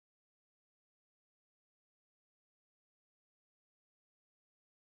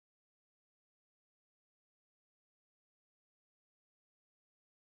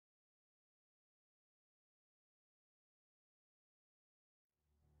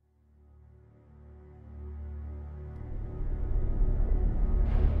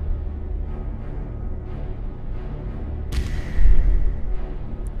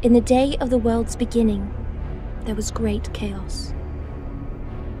In the day of the world's beginning, there was great chaos.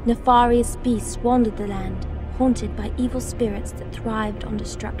 Nefarious beasts wandered the land, haunted by evil spirits that thrived on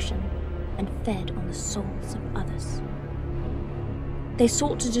destruction and fed on the souls of others. They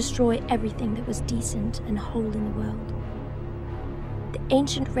sought to destroy everything that was decent and whole in the world. The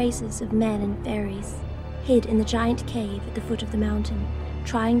ancient races of men and fairies hid in the giant cave at the foot of the mountain,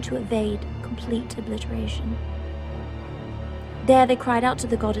 trying to evade complete obliteration. There they cried out to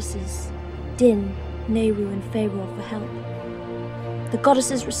the goddesses, Din, Nehru, and Fëanor, for help. The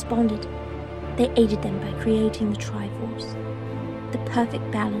goddesses responded. They aided them by creating the Triforce, the perfect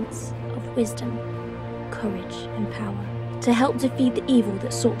balance of wisdom, courage, and power, to help defeat the evil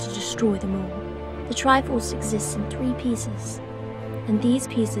that sought to destroy them all. The Triforce exists in 3 pieces, and these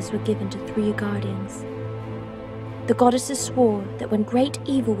pieces were given to 3 guardians. The goddesses swore that when great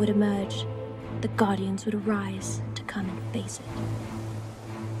evil would emerge, the guardians would arise to come and face it.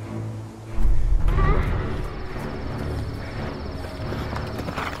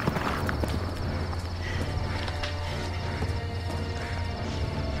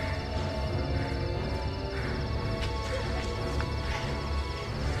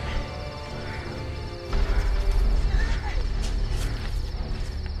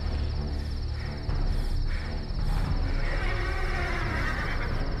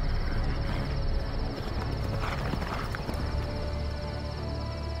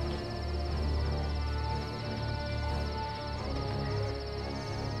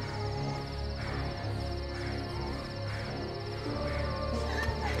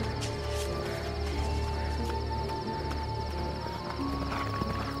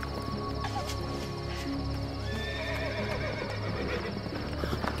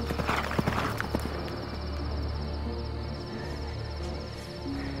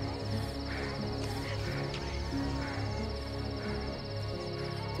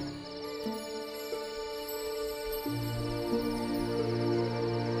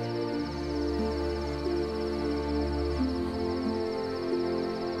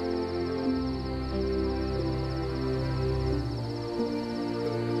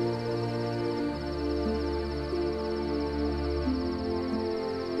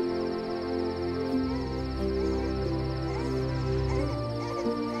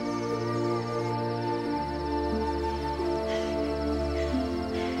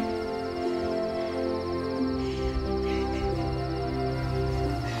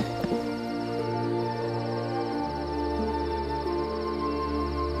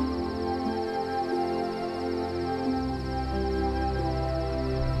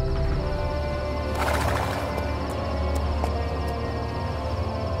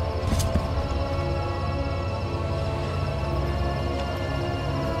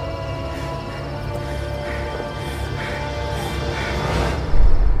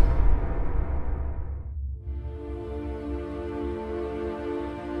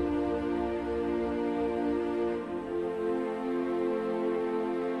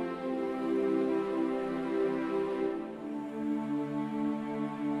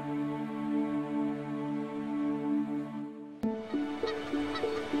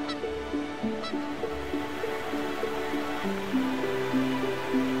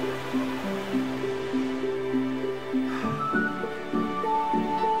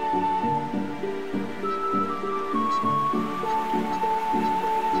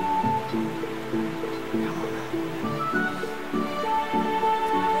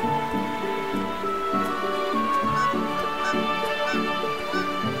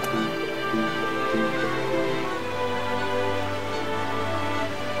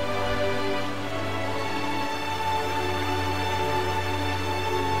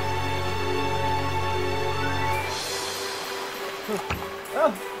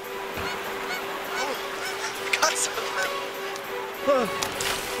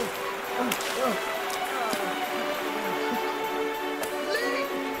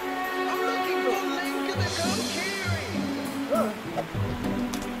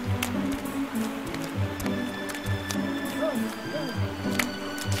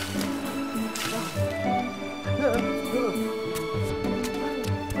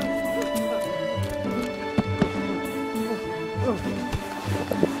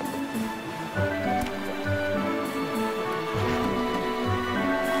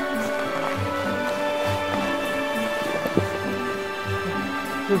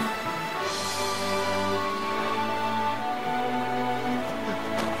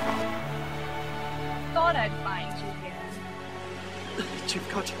 Thought I'd find you here. You've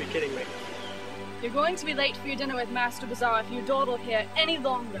got to be kidding me. You're going to be late for your dinner with Master Bazaar if you dawdle here any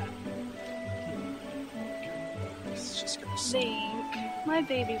longer. It's just gonna stop. Link. My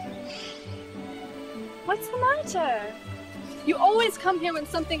baby boy. What's the matter? You always come here when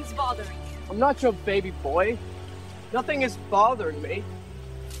something's bothering you. I'm not your baby boy. Nothing is bothering me.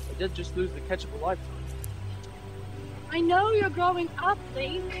 I did just lose the catch of a lifetime. I know you're growing up,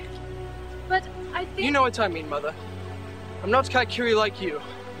 Link, but I think... You know what I mean, Mother. I'm not Kaikiri like you.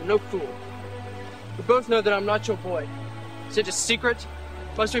 I'm no fool. We both know that I'm not your boy. Is it a secret?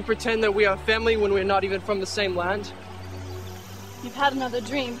 Must we pretend that we are family when we're not even from the same land? You've had another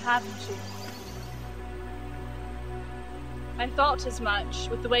dream, haven't you? I thought as much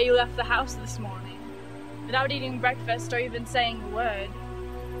with the way you left the house this morning, without eating breakfast or even saying a word.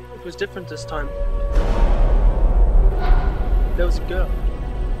 It was different this time. There was a girl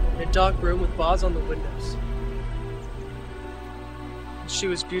in a dark room with bars on the windows. She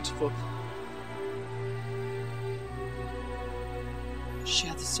was beautiful. She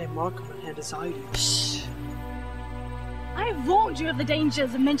had the same mark on her hand as I do. Shh. I warned you of the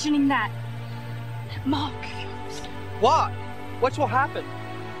dangers of mentioning that. Mark. Why? What will happen?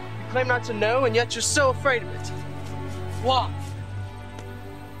 You claim not to know, and yet you're so afraid of it. Why?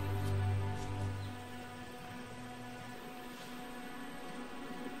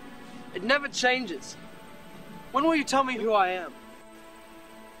 It never changes. When will you tell me who I am?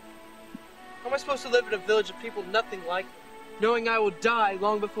 How am I supposed to live in a village of people nothing like me, knowing I will die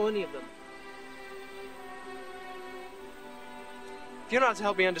long before any of them? If you're not to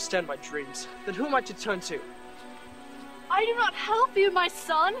help me understand my dreams, then who am I to turn to? I do not help you, my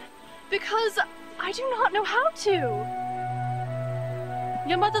son, because I do not know how to.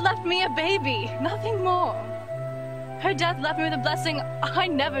 Your mother left me a baby, nothing more. Her death left me with a blessing I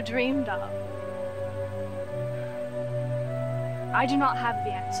never dreamed of. I do not have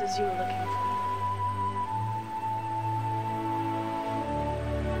the answers you were looking for.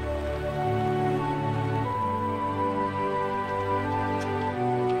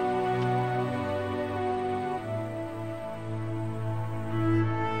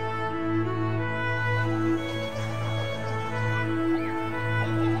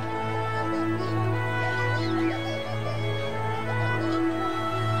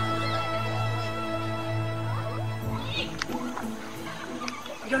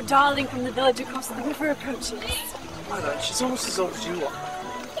 Your darling from the village across the river approaches. Mother, she's almost as old as you are.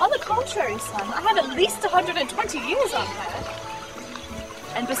 On the contrary, son, I have at least 120 years on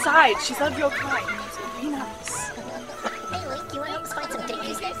her. And besides, she's of your kind, so be nice. Hey, Link, you want to help us find some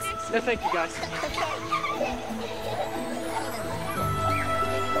dinner snacks? No, thank you, guys.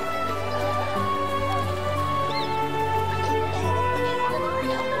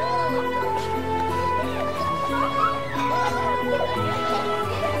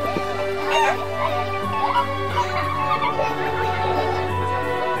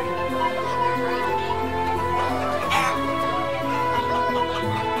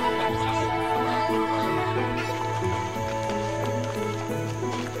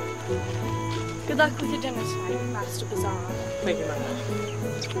 Good luck with your dinner tonight, Master Bizarre. Thank you, Mother.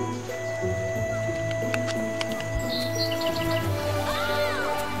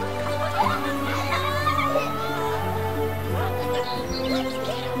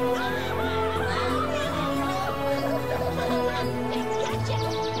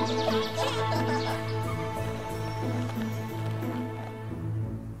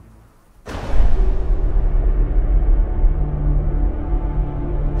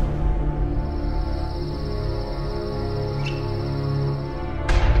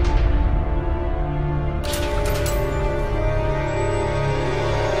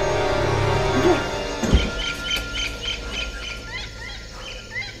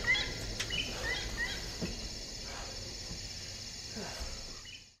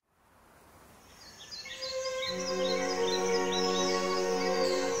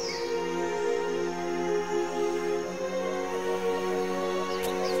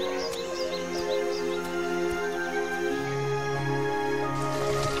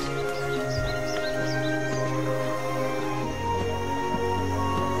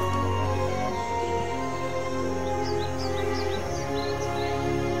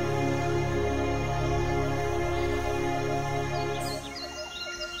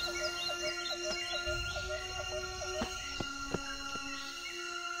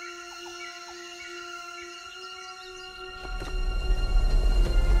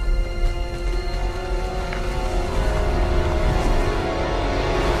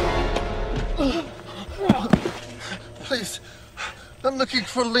 Please, I'm looking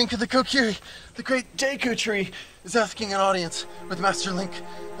for Link of the Kokiri. The great Deku tree is asking an audience with Master Link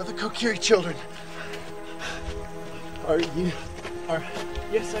of the Kokiri children. Are you...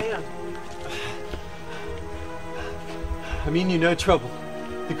 Yes, I am. I mean you no trouble.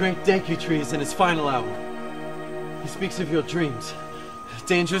 The great Deku Tree is in its final hour. He speaks of your dreams,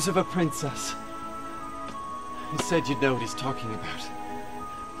 dangers of a princess. He said you'd know what he's talking about.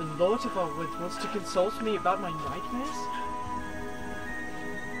 The Lord of our Woods wants to consult me about my nightmares?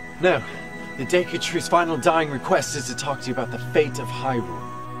 No. The Deku Tree's final dying request is to talk to you about the fate of Hyrule.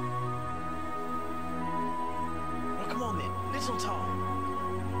 Oh, come on then. Little time.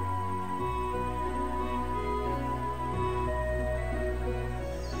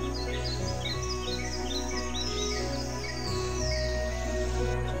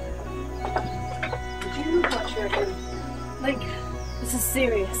 Did you look much ready? Link, this is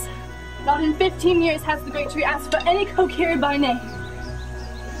serious. Not in 15 years has the Great Tree asked for any Kokiri by name.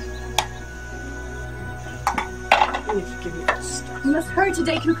 Give me that stuff. You must hurry to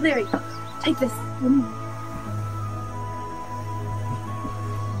Deku Cleary. Take this.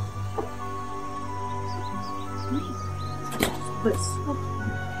 This.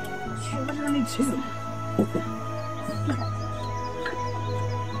 What do I need to?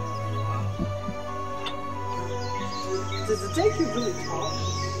 Does the Deku really talk?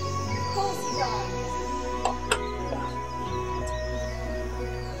 Of course he does.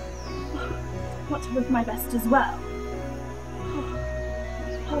 Want to look my best as well.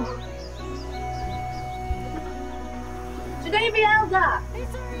 Today Elder!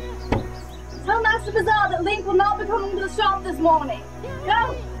 Tell Master Bazaar that Link will not be coming to the shop this morning.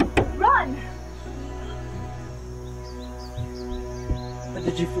 Go! Run! But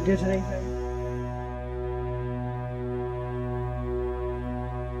did you forget anything?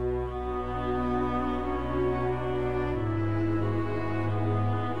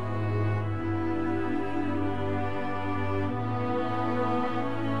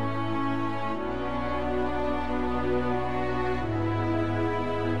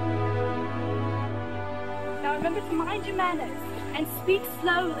 Remember to mind your manners and speak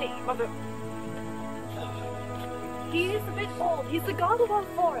slowly. Mother. He is a bit old. He's the god of our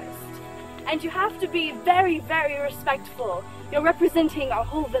forest. And you have to be very, very respectful. You're representing our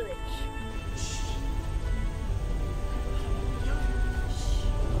whole village.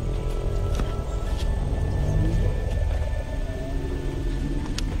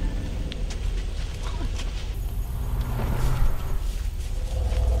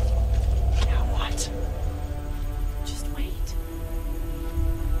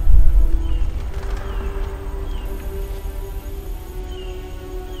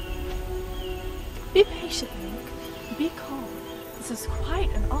 Be patient, Link. Be calm. This is quite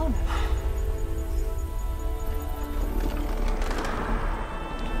an honor.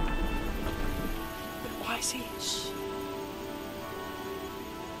 But why is he? Shh.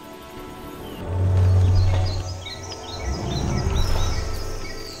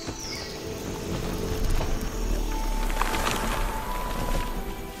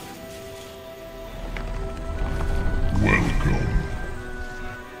 Welcome.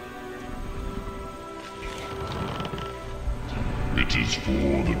 It is for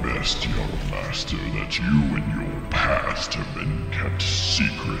the best, young master, that you and your past have been kept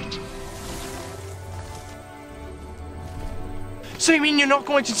secret. So you mean you're not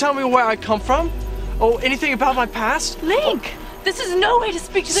going to tell me where I come from? Or anything about my past? Link! This is no way to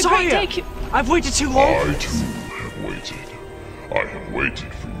speak to the Sorry, great Deku. I've waited too long. I too have waited. I have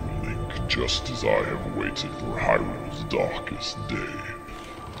waited for you, Link, just as I have waited for Hyrule's darkest day.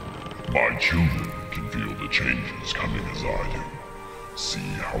 My children can feel the changes coming as I do. See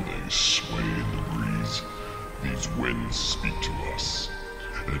how they sway in the breeze? These winds speak to us.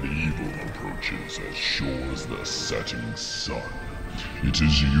 An evil approaches as sure as the setting sun. It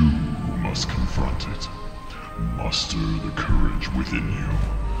is you who must confront it. Muster the courage within you,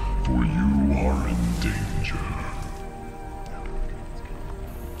 for you are in danger.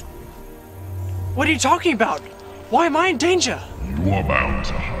 What are you talking about? Why am I in danger? You are bound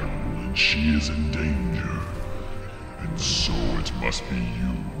to Hyrule, and she is in danger. And so it must be you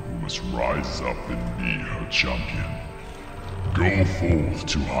who must rise up and be her champion. Go forth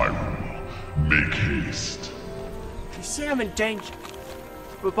to Hyrule. Make haste. You say I'm in danger,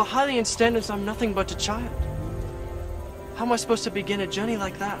 but by Hylian standards I'm nothing but a child. How am I supposed to begin a journey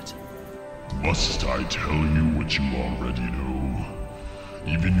like that? Must I tell you what you already know?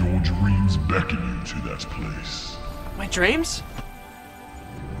 Even your dreams beckon you to that place. My dreams?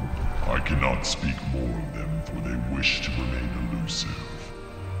 I cannot speak more of them, for they wish to remain elusive.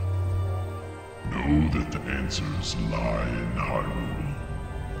 Know that the answers lie in Hyrule.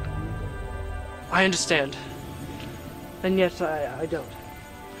 I understand. And yet I don't.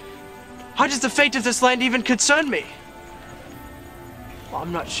 How does the fate of this land even concern me? Well,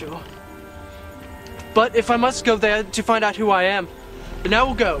 I'm not sure. But if I must go there to find out who I am, then I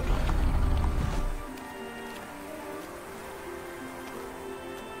will go.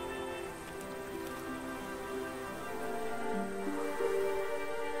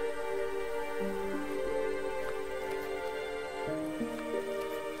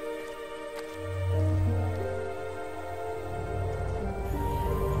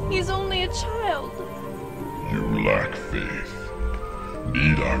 He's only a child. You lack faith.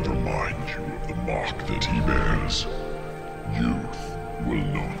 Need I remind you of the mark that he bears? Youth will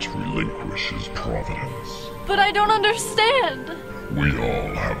not relinquish his providence. But I don't understand. We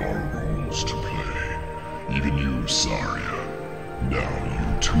all have our roles to play. Even you, Saria. Now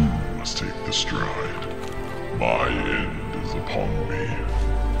you too must take the stride. My end is upon me.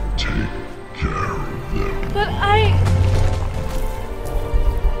 Take care of them. But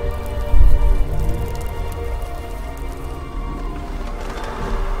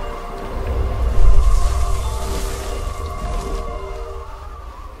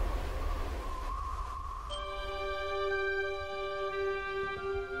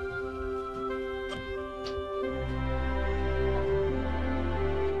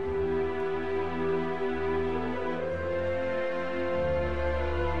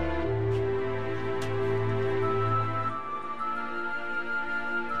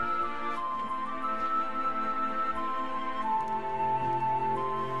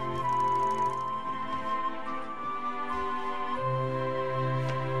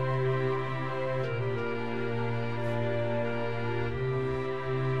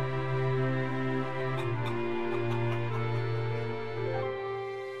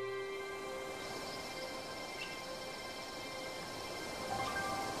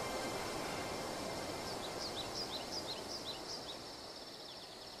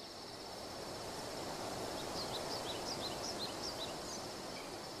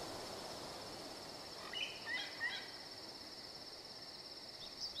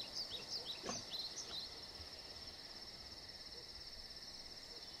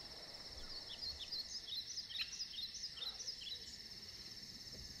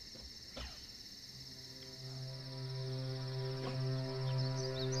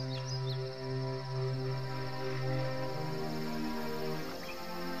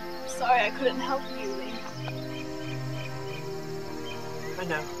sorry I couldn't help you, Lee. I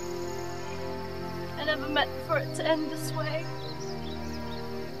know. I never meant for it to end this way.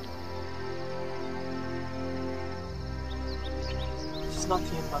 This is not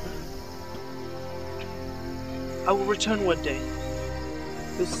the end, Mother. I will return one day.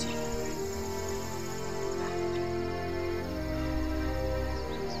 You'll see.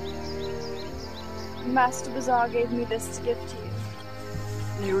 Master Bazaar gave me this to give to you.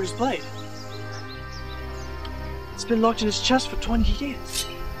 Nero's blade. It's been locked in his chest for 20 years.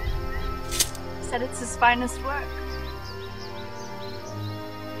 He said it's his finest work.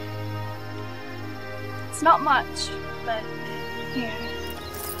 It's not much, but here.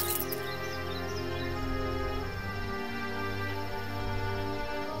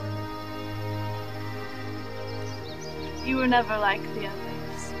 You were never like the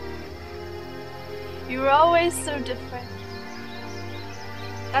others. You were always so different.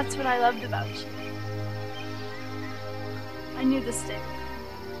 That's what I loved about you. I knew this day.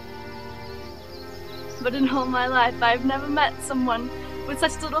 But in all my life, I've never met someone with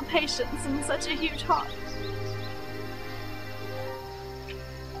such little patience and such a huge heart.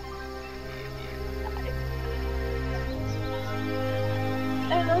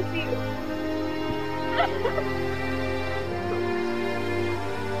 I love you.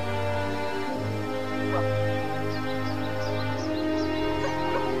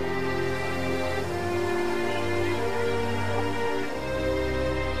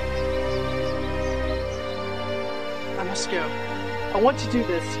 I must go. I want to do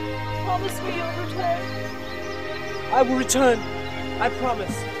this. Promise me you'll return. I will return. I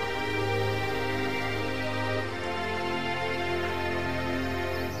promise.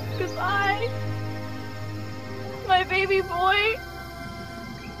 Goodbye, my baby boy.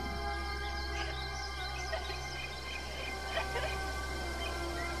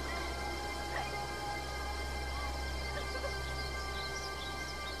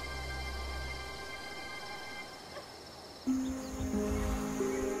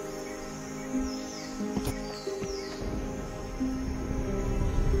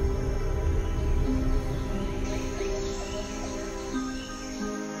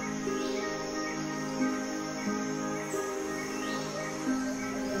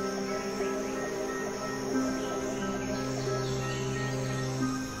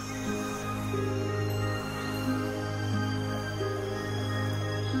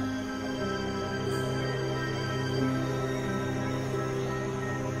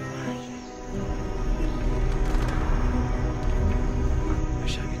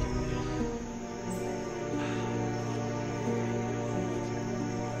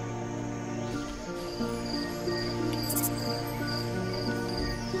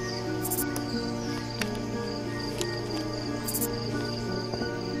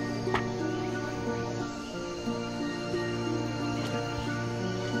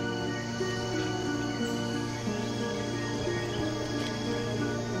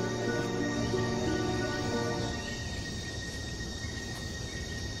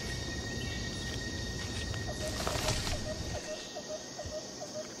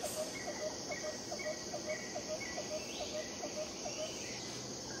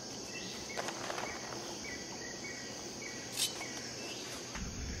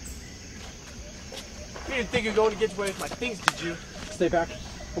 You didn't think you were going to get away with my things, did you? Stay back.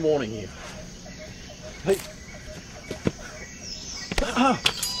 I'm warning you. Hey.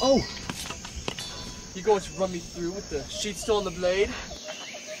 Oh! You going to run me through with the sheath still on the blade?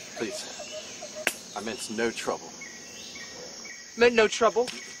 Please. I meant no trouble. Meant no trouble.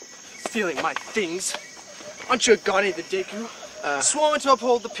 Stealing my things. Aren't you a guardian of the Deku? Sworn to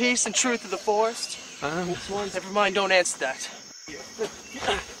uphold the peace and truth of the forest? Never mind, don't answer that.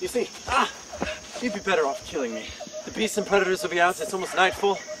 You see, you'd be better off killing me. The beasts and predators will be out. It's almost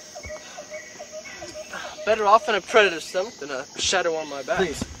nightfall. Better off in a predator's stomach than a shadow on my back.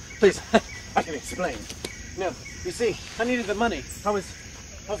 Please, I can explain. No, you see, I needed the money. I was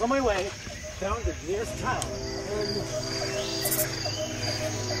on my way down to the nearest town.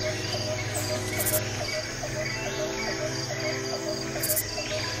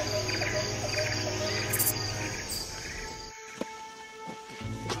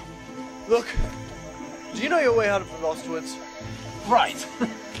 Look, do you know your way out of the Lost Woods? Right.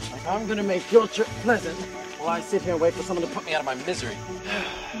 I'm gonna make your trip pleasant while I sit here and wait for someone to put me out of my misery.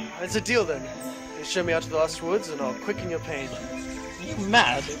 It's a deal then. You show me out to the Lost Woods and I'll quicken your pain. Are you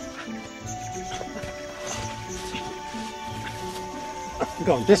mad? I'm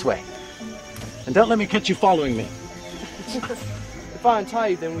going this way. And don't let me catch you following me. If I untie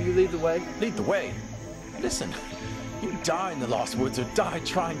you, then will you lead the way? Lead the way? Listen, you die in the Lost Woods or die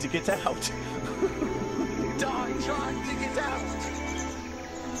trying to get out. Die trying to get out.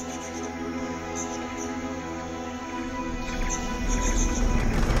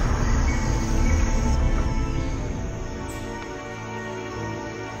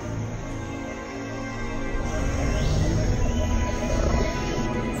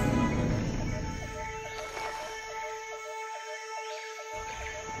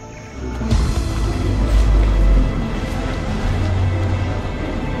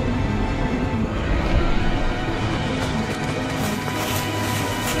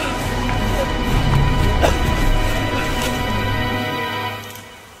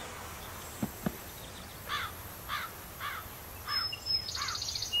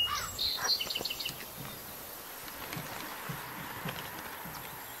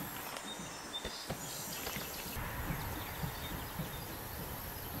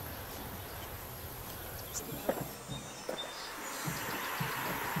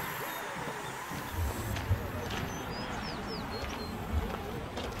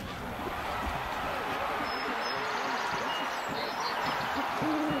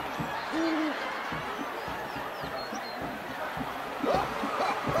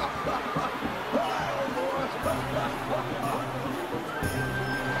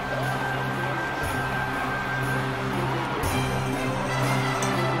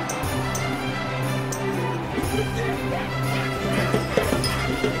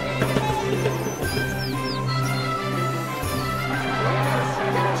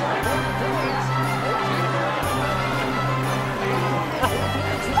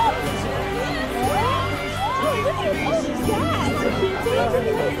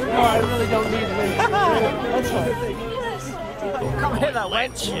 I really don't need to. That's fine. Come here, that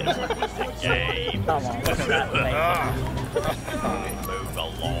wench. The game. Come on, look at that thing. Move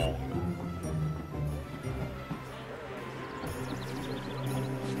along.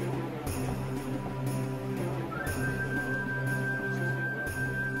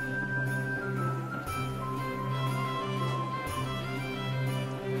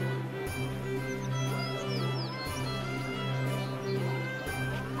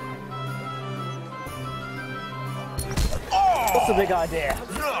 What's the big idea?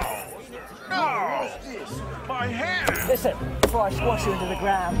 No! My hand! Listen, before I squash you into the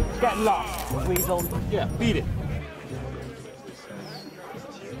ground, get lost, weasel. Yeah, beat it.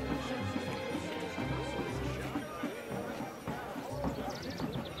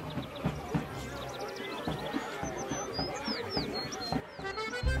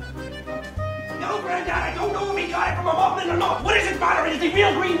 No, Granddad, I don't know if he got it from a muffin or not. What is it, Father? Is it a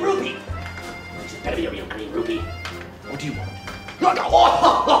real green rupee? Is it better be a real green rupee? What do you want? Well,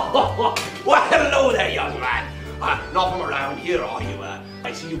 hello there, young man. Not from around here, are you?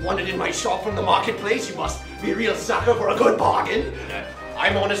 I see you wandered in my shop from the marketplace. You must be a real sucker for a good bargain.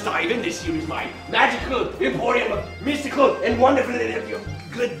 I'm Honest Ivan. This here is my magical emporium of mystical and wonderful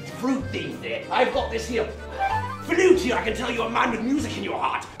good fruit things there. I've got this here flute here. I can tell you're a man with music in your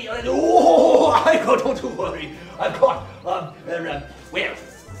heart. Don't worry. I've got,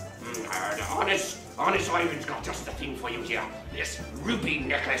 Honest Iron's got just the thing for you here. This rupee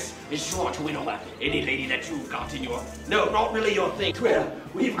necklace is sure to win over any lady that you've got in your... No, not really your thing. Well,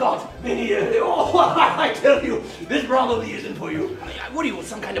 we've got many... oh, I tell you, this probably isn't for you. What are you,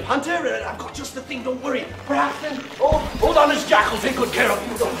 some kind of hunter? I've got just the thing, don't worry. Perhaps then... Oh, hold on, this jack will take good care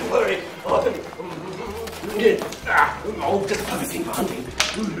of you, don't you worry. Oh, just a perfect thing for hunting.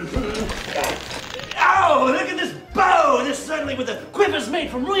 Oh, look at this bow! This certainly with the quivers made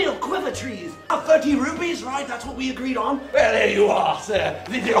from real quiver trees. 30 rupees, right? That's what we agreed on. Well, there you are, sir.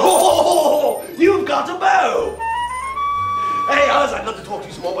 Oh, you've got a bow! Hey, Oz, I'd love to talk to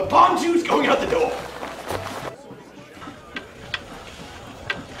you some more, but Ponchu's going out the door.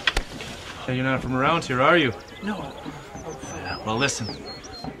 Hey, you're not from around here, are you? No. Well, listen.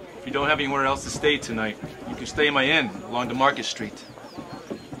 If you don't have anywhere else to stay tonight, you can stay in my inn along the Market Street.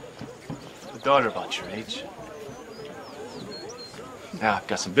 A daughter about your age. Yeah, I've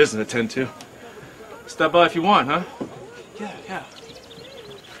got some business to attend to. Stop by if you want, huh? Yeah.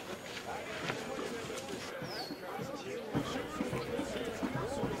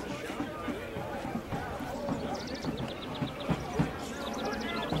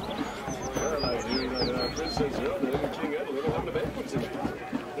 Well, I hear that Princess Zelda and King Edward are having a banquet tonight.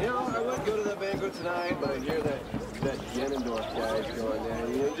 You know, I would go to that banquet tonight, but I hear that Ganondorf guy's going there.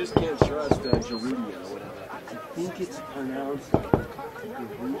 You just can't trust gerudo or whatever. I think it's pronounced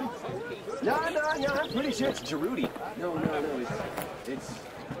gerudo. No, I'm pretty sure it's gerudo. No,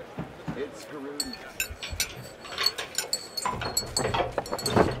 it's gerudo.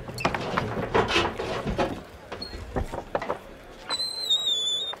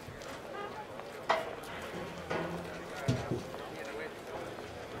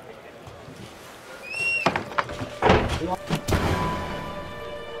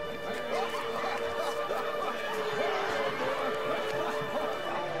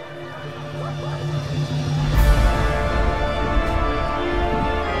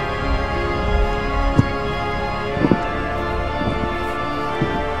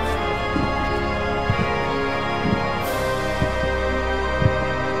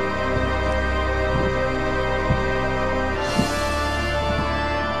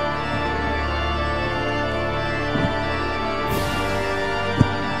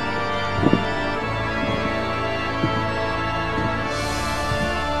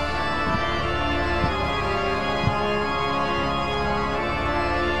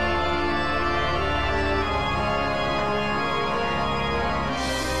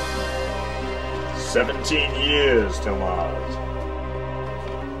 Years, Tomas.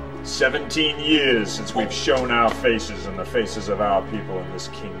 17 years since we've shown our faces and the faces of our people in this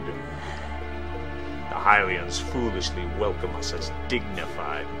kingdom. The Hylians foolishly welcome us as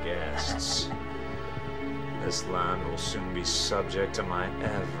dignified guests. This land will soon be subject to my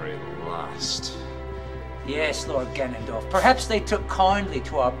every lust. Yes, Lord Ganondorf. Perhaps they took kindly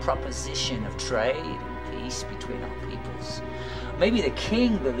to our proposition of trade and peace between our peoples. Maybe the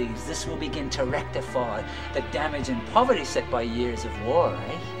king believes this will begin to rectify the damage and poverty set by years of war,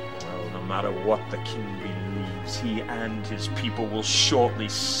 eh? Well, no matter what the king believes, he and his people will shortly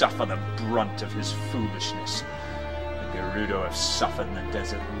suffer the brunt of his foolishness. The gerudo have suffered in the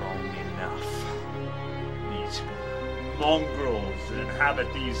desert long enough. These mongrels that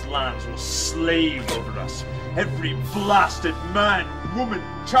inhabit these lands will slave over us. Every blasted man, woman,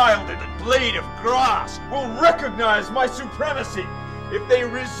 child, and a blade of grass will recognize my supremacy. If they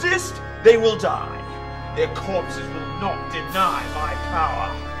resist, they will die. Their corpses will not deny my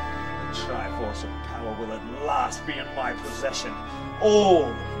power. The Triforce of power will at last be in my possession. All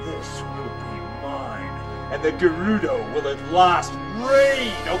of this will be mine, and the gerudo will at last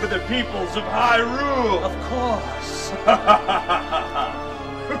reign over the peoples of Hyrule. Of course.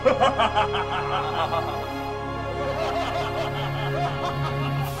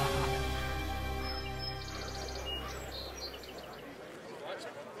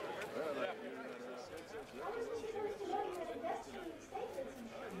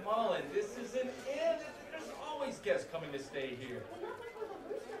 Mullen, this is an inn. There's always guests coming to stay here.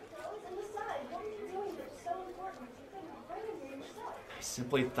 I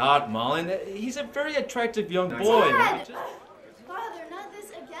simply thought, Mullen, he's a very attractive young boy. Dad! Father, not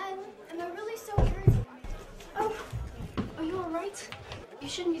this again. Am I really so hurt? Oh, are you alright? You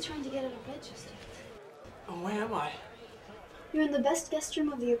shouldn't be trying to get out of bed just yet. Oh, where am I? You're in the best guest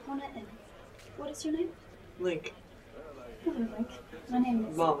room of the opponent inn. What is your name? Link. Hello, Link. My name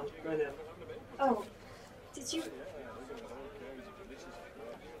is... Mullen, right now. Oh, did you...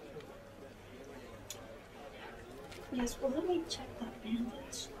 Yes, well, let me check that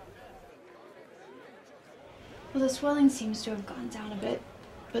bandage. Well, the swelling seems to have gone down a bit.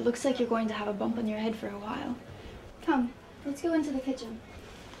 but looks like you're going to have a bump on your head for a while. Come, let's go into the kitchen.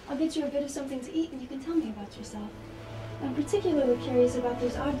 I'll get you a bit of something to eat and you can tell me about yourself. I'm particularly curious about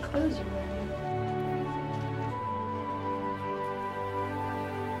those odd clothes you're wearing.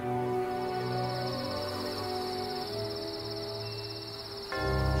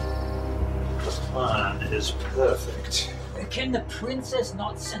 The plan is perfect. Can the princess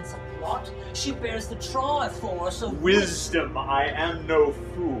not sense a plot? She bears the Triforce of Wisdom, I am no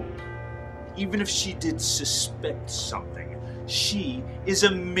fool. Even if she did suspect something, she is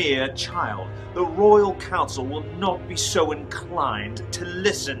a mere child. The royal council will not be so inclined to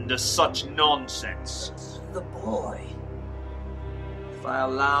listen to such nonsense. The boy. If I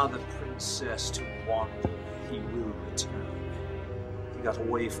allow the princess to wander, he will return. He got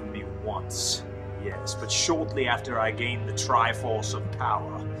away from me once, yes, but shortly after I gained the Triforce of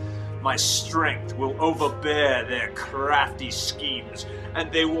power, my strength will overbear their crafty schemes,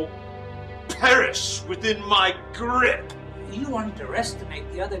 and they will perish within my grip. You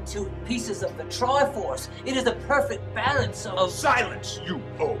underestimate the other two pieces of the Triforce. It is a perfect balance of... Silence, you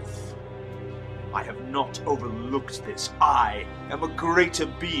oaf! I have not overlooked this. I am a greater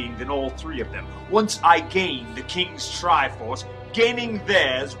being than all three of them. Once I gain the King's Triforce, gaining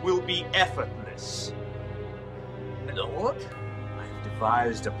theirs will be effortless. Lord? I have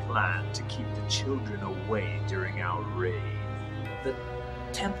devised a plan to keep the children away during our reign. The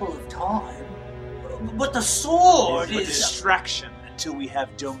Temple of Time? But the sword is a is... distraction until we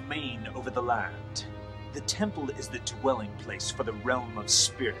have domain over the land. The temple is the dwelling place for the realm of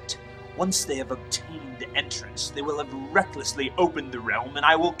spirit. Once they have obtained entrance, they will have recklessly opened the realm, and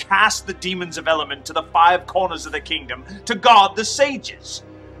I will cast the demons of element to the 5 corners of the kingdom to guard the sages.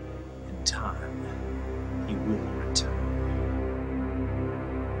 In time, he will return.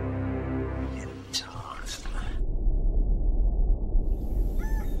 In time.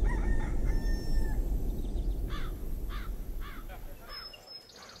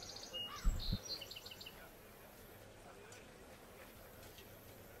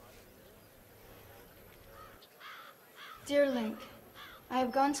 Dear Link, I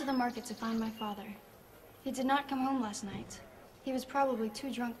have gone to the market to find my father. He did not come home last night. He was probably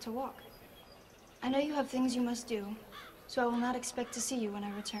too drunk to walk. I know you have things you must do, so I will not expect to see you when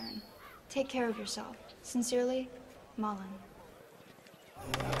I return. Take care of yourself. Sincerely, Malin.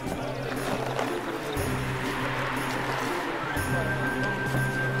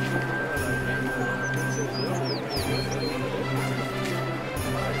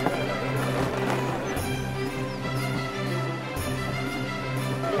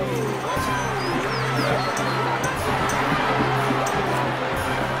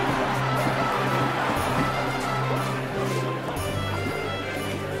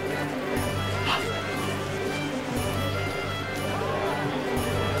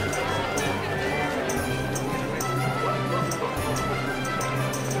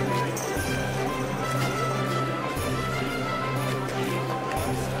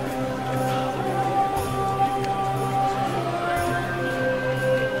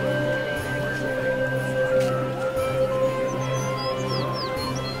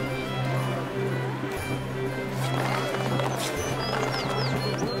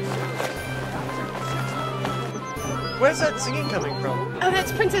 Where's that singing coming from? Oh,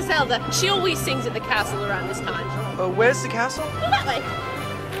 that's Princess Zelda. She always sings at the castle around this time. Where's the castle? Well, that way.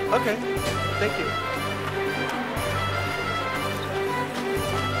 Okay, thank you.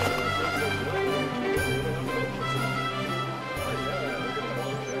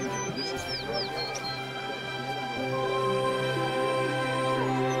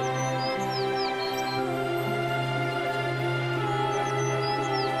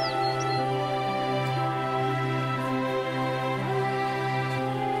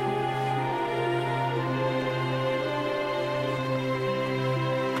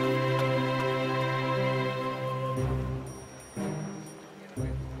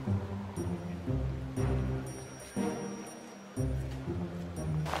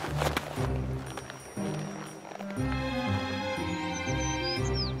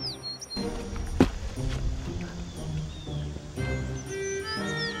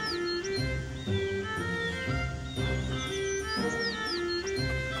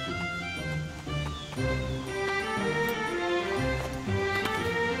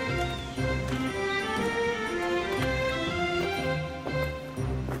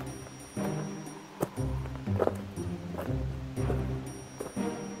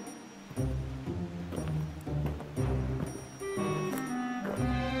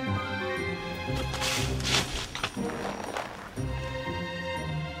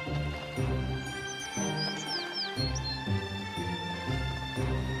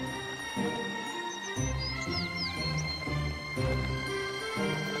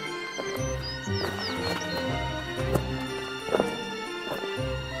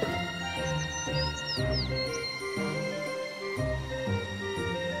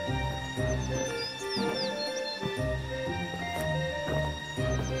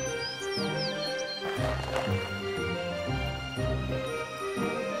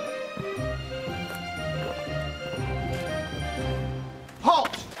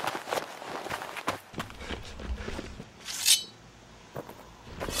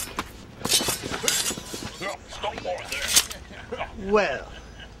 Well,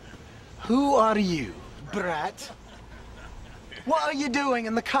 who are you, brat? What are you doing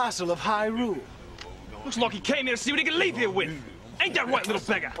in the castle of Hyrule? Looks like he came here to see what he can leave here with. Ain't that right, little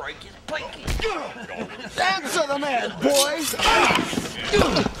beggar? Answer the man, boys!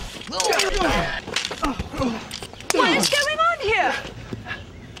 What is going on here?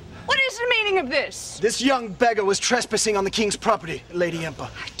 What is the meaning of this? This young beggar was trespassing on the king's property, Lady Impa.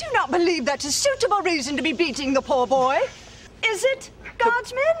 I do not believe that's a suitable reason to be beating the poor boy. Is it,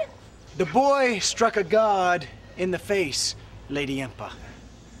 guardsmen? The boy struck a guard in the face, Lady Impa.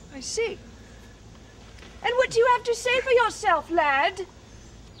 I see. And what do you have to say for yourself, lad?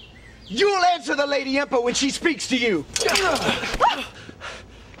 You'll answer the Lady Impa when she speaks to you!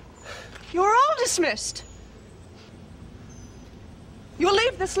 You're all dismissed. You'll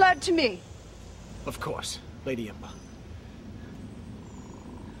leave this lad to me. Of course, Lady Impa.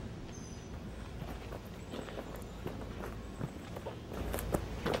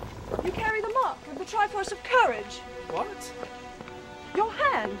 You carry the mark of the Triforce of Courage. What? Your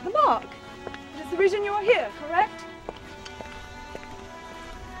hand, the mark. It is the reason you are here, correct?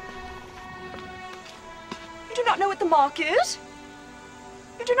 You do not know what the mark is?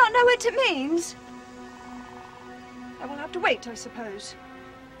 You do not know what it means? I will have to wait, I suppose.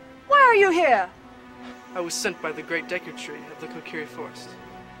 Why are you here? I was sent by the great Deku Tree of the Kokiri Forest.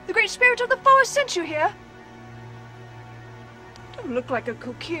 The great spirit of the forest sent you here? Don't look like a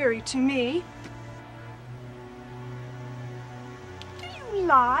Kokiri to me. Do you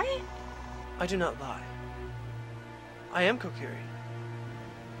lie? I do not lie. I am Kokiri.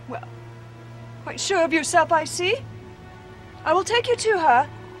 Well, quite sure of yourself, I see. I will take you to her,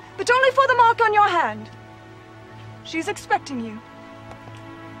 but only for the mark on your hand. She's expecting you.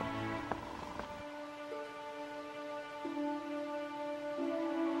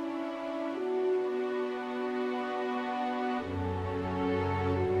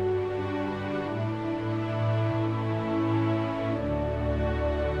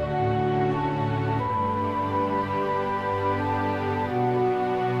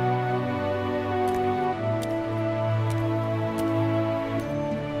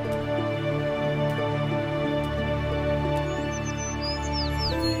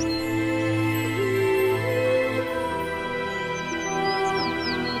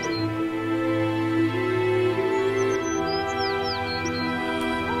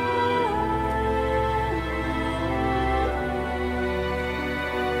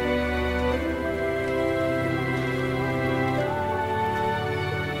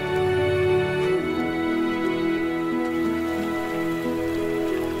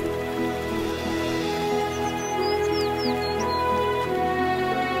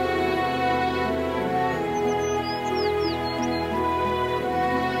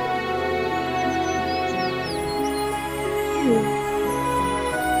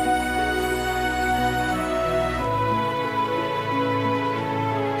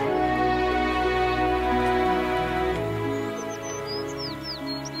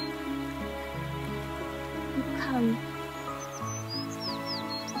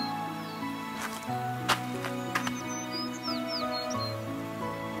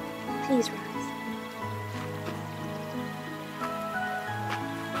 Please rise.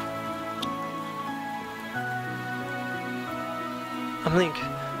 I'm Link,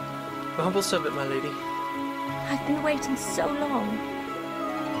 your humble servant, my lady. I've been waiting so long.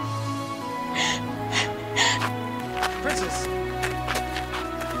 Princess!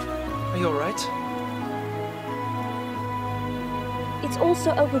 Are you alright? It's all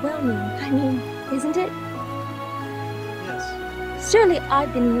so overwhelming. I mean, isn't it? Yes. Surely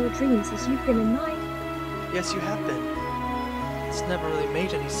I've been in your dreams as you've been in mine. Yes, you have been. It's never really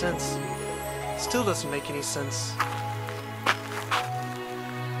made any sense. It still doesn't make any sense.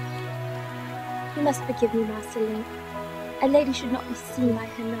 You must forgive me, Master Link. A lady should not be seen by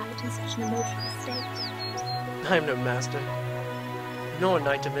her knight in such an emotional state. I am no master, nor a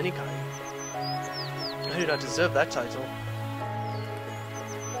knight of any kind. I do not deserve that title.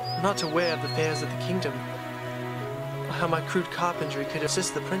 I'm not aware of the affairs of the kingdom, or how my crude carpentry could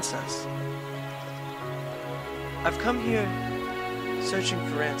assist the princess. I've come here searching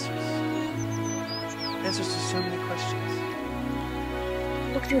for answers. Answers to so many questions.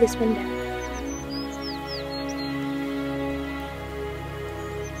 Look through this window.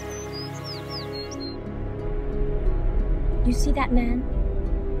 You see that man?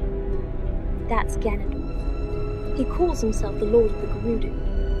 That's Ganondorf. He calls himself the Lord of the Gerudo.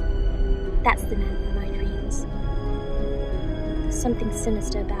 That's the man from my dreams. There's something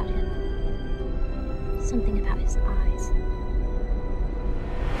sinister about him. Something about his eyes.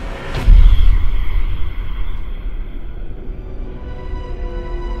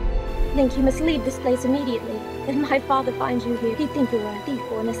 think you must leave this place immediately. If my father finds you here, he'd think you're a thief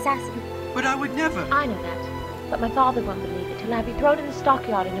or an assassin. But I would never. I know that, but my father won't believe it. He'll have you thrown in the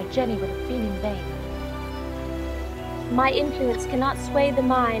stockyard in a journey with a feeling vain. My influence cannot sway the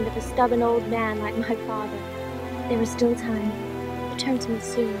mind of a stubborn old man like my father. There is still time. Return to me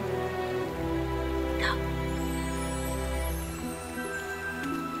soon. Go.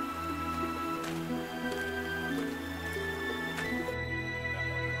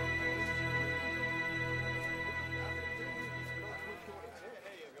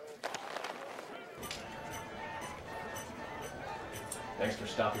 Thanks for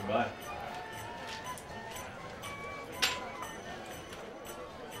stopping by.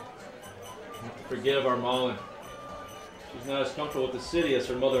 Forgive our Malin. She's not as comfortable with the city as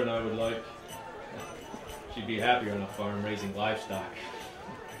her mother and I would like. She'd be happier on a farm raising livestock.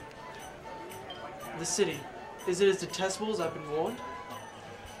 The city, is it as detestable as I've been warned?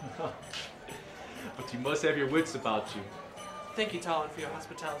 But you must have your wits about you. Thank you, Talon, for your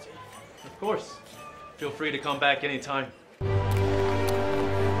hospitality. Of course. Feel free to come back anytime.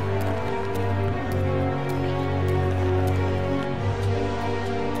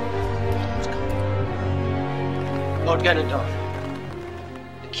 Lord Ganondorf,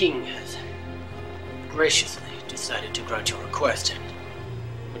 the king has graciously decided to grant your request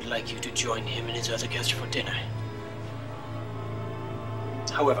and would like you to join him and his other guests for dinner.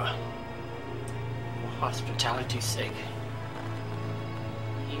 However, for hospitality's sake,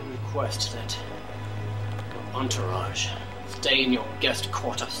 he requests that your entourage stay in your guest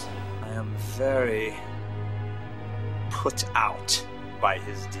quarters. I am very put out by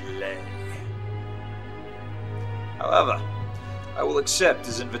his delay. However, I will accept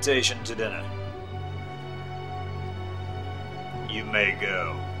his invitation to dinner. You may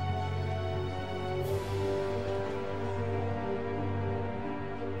go.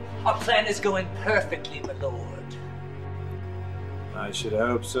 Our plan is going perfectly, my lord. I should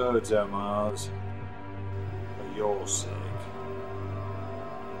hope so, Tomas. For your sake.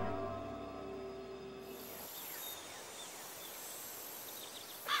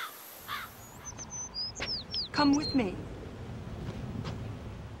 Come with me.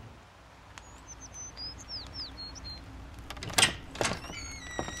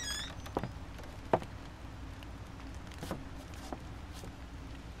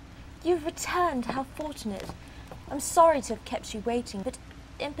 You've returned. How fortunate. I'm sorry to have kept you waiting, but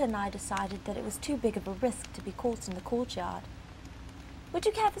Impa and I decided that it was too big of a risk to be caught in the courtyard. Would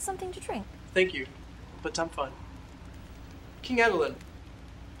you care for something to drink? Thank you, but I'm fine. King Adeline,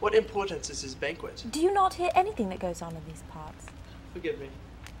 what importance is his banquet? Do you not hear anything that goes on in these parts? Forgive me.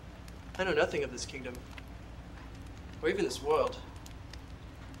 I know nothing of this kingdom, or even this world.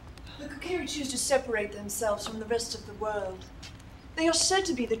 The Kokiri choose to separate themselves from the rest of the world. They are said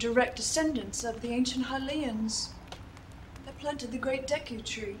to be the direct descendants of the ancient Hylians that planted the great Deku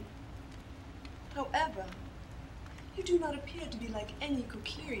tree. However, you do not appear to be like any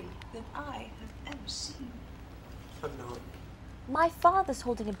Kokiri that I have ever seen. I'm not. My father's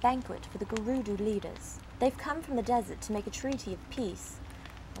holding a banquet for the gerudo leaders. They've come from the desert to make a treaty of peace,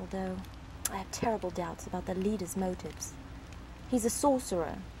 although I have terrible doubts about the leader's motives. He's a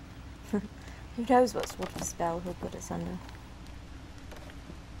sorcerer. Who knows what sort of spell he'll put us under.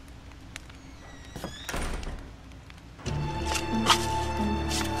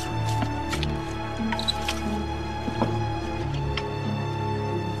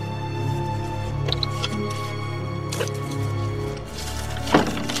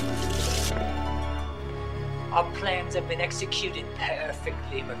 Our plans have been executed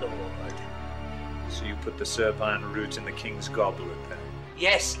perfectly, my lord. So you put the serpine root in the king's goblet, then?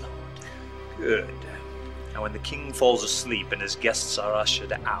 Yes, lord. Good. Now when the king falls asleep and his guests are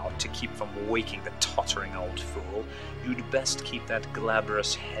ushered out to keep from waking the tottering old fool, you'd best keep that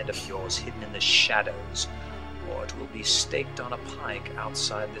glabrous head of yours hidden in the shadows, or it will be staked on a pike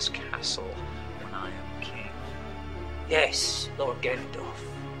outside this castle when I am king. Yes, Lord Ganondorf.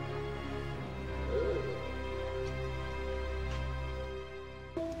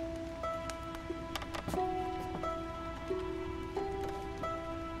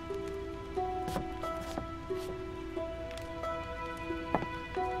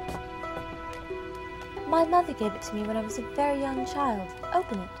 My mother gave it to me when I was a very young child.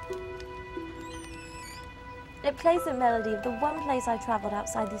 Open it. It plays the melody of the one place I travelled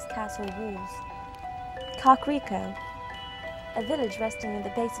outside these castle walls. Kakriko, a village resting in the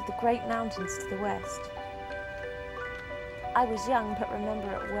base of the great mountains to the west. I was young, but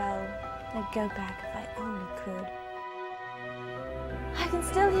remember it well. I'd go back if I only could. I can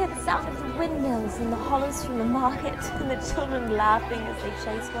still hear the sound of the windmills and the hollows from the market and the children laughing as they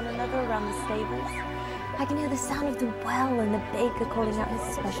chase one another around the stables. I can hear the sound of the well and the baker calling out his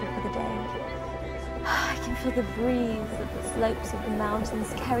special for the day. I can feel the breeze that the slopes of the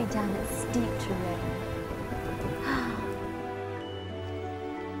mountains carry down its steep terrain.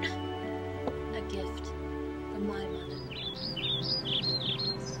 A gift from my mother.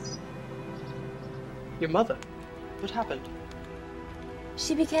 Your mother? What happened?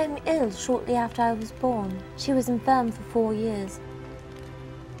 She became ill shortly after I was born. She was infirm for 4 years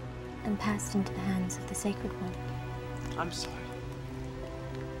and passed into the hands of the Sacred One. I'm sorry.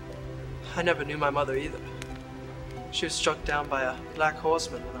 I never knew my mother either. She was struck down by a black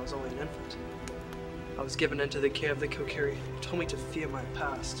horseman when I was only an infant. I was given into the care of the Kokiri, who told me to fear my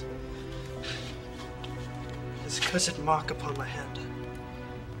past. This cursed mark upon my hand,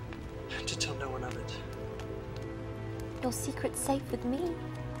 and to tell no one of it. Your secret's safe with me.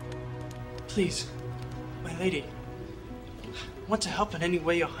 Please, my lady, I want to help in any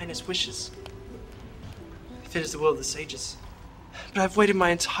way your highness wishes. If it is the will of the sages. But I've waited my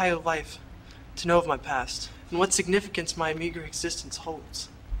entire life to know of my past, and what significance my meager existence holds.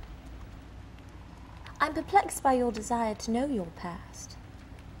 I'm perplexed by your desire to know your past.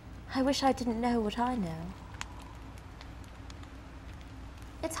 I wish I didn't know what I know.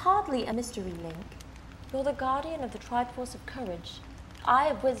 It's hardly a mystery, Link. You're the guardian of the Triforce of Courage, I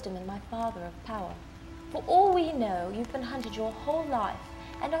of Wisdom, and my father of Power. For all we know, you've been hunted your whole life,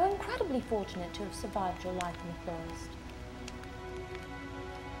 and are incredibly fortunate to have survived your life in the forest.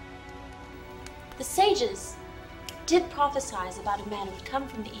 The sages did prophesize about a man who would come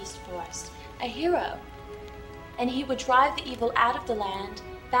from the East Forest, a hero, and he would drive the evil out of the land,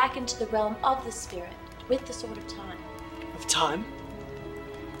 back into the realm of the spirit, with the Sword of Time. Of time?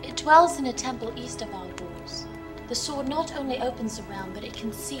 It dwells in a temple east of our doors. The sword not only opens the realm, but it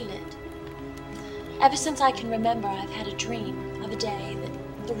can seal it. Ever since I can remember, I've had a dream of a day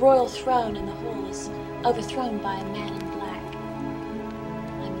that the royal throne in the hall is overthrown by a man in black.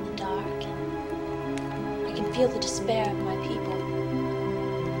 I'm in the dark, and I can feel the despair of my people.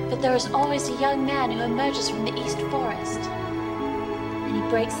 But there is always a young man who emerges from the East Forest, and he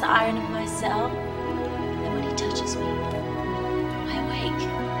breaks the iron of my cell, and when he touches me, I awake.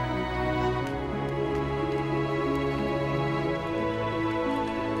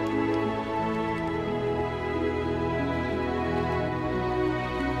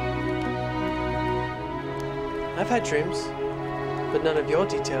 I've had dreams, but none of your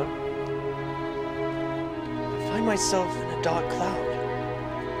detail. I find myself in a dark cloud,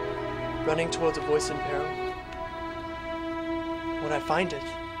 running towards a voice in peril. When I find it,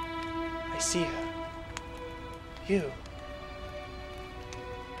 I see her. You.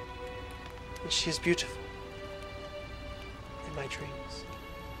 And she is beautiful. In my dreams.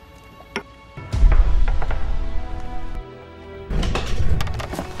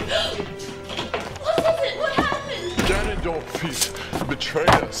 Ganondorf, he's betrayed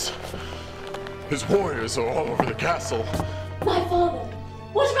us. His warriors are all over the castle. My father!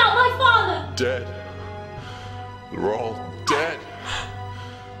 What about my father? Dead. They're all dead.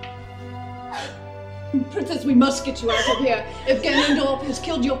 Princess, we must get you out of here. If Ganondorf has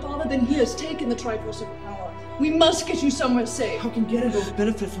killed your father, then he has taken the Triforce of Power. We must get you somewhere safe. How can Ganondorf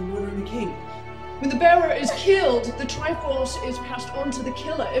benefit from murdering the king? When the bearer is killed, the Triforce is passed on to the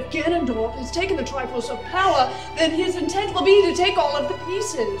killer. If Ganondorf has taken the Triforce of Power, then his intent will be to take all of the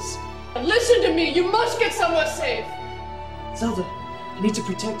pieces. Listen to me, you must get somewhere safe. Zelda, I need to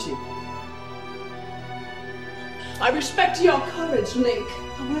protect you. I respect your courage, Link.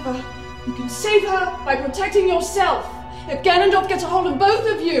 However, you can save her by protecting yourself. If Ganondorf gets a hold of both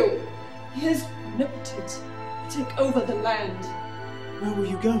of you, he is omnipotent. Take over the land. Where will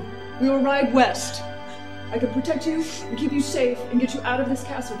you go? We will ride west. I can protect you and keep you safe and get you out of this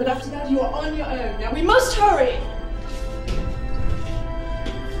castle, but after that you are on your own. Now we must hurry!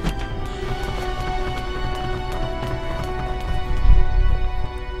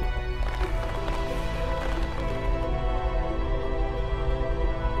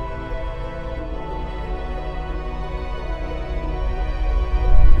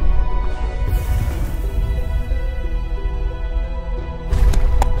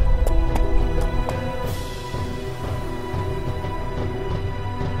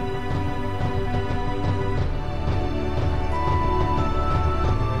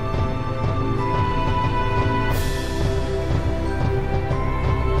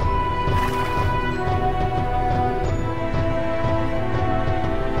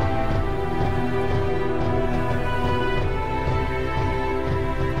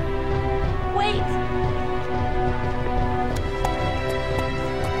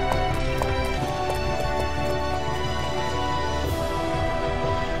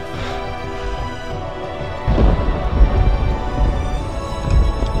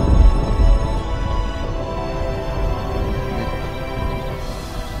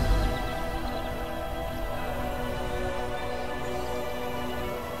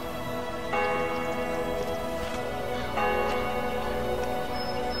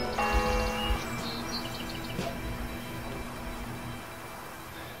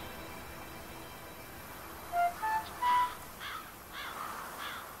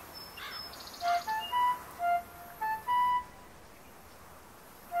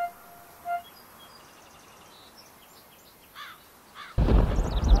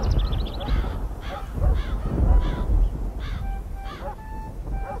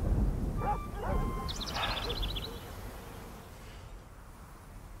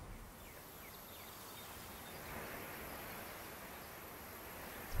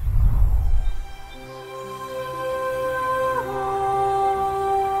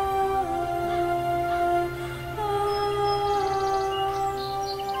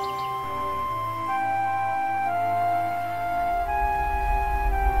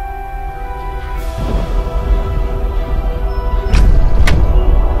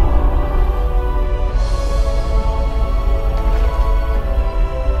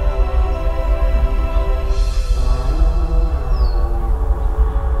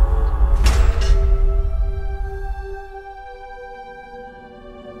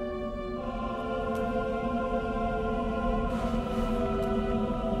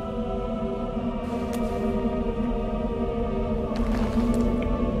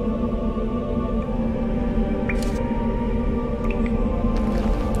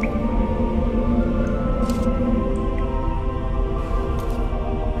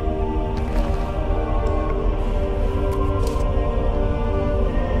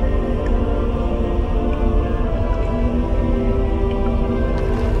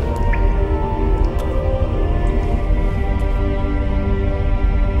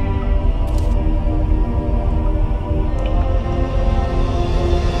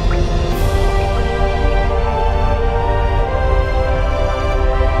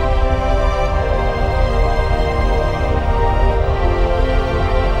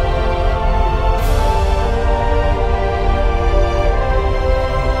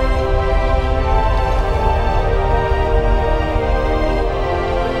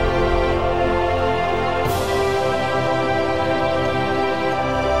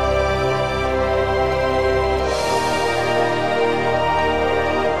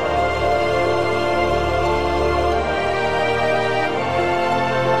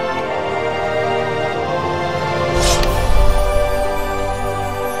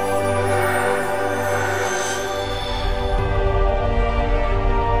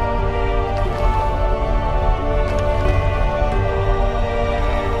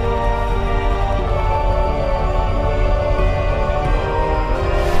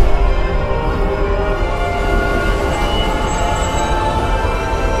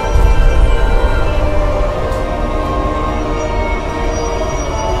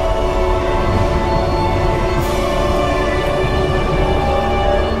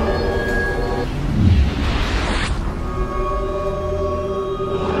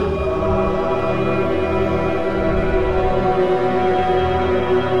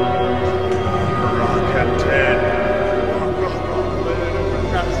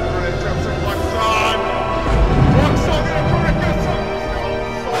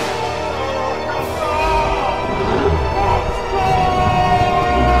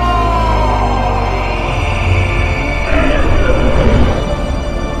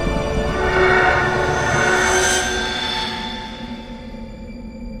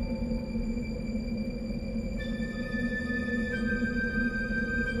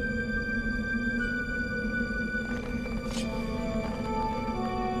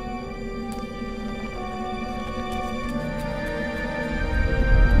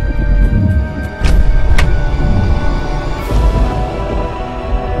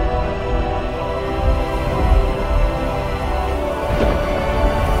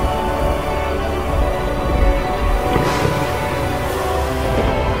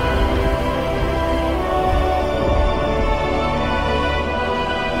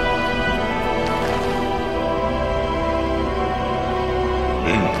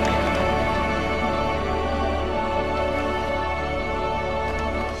 think.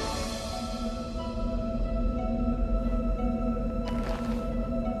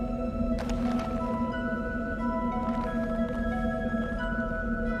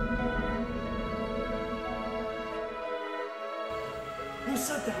 Who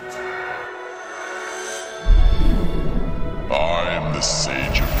said that? I am the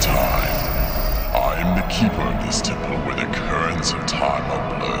Sage of Time. I am the keeper of this temple where the currents of time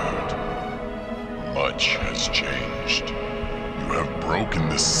are blurred. Much has changed. You have broken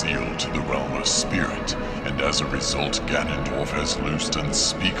the seal to the realm of spirit, and as a result, Ganondorf has loosed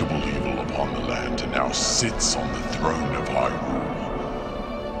unspeakable evil upon the land and now sits on the throne of Hyrule.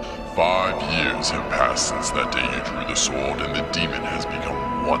 5 years have passed since that day you drew the sword, and the demon has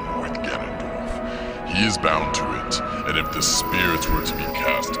become one with Ganondorf. He is bound to it, and if the spirits were to be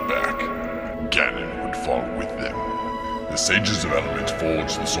cast back, Ganon would fall with them. The Sages of Element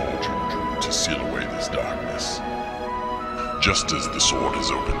forged the sword you drew to seal away this darkness. Just as the sword has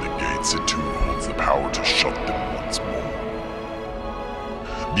opened the gates, it too holds the power to shut them once more.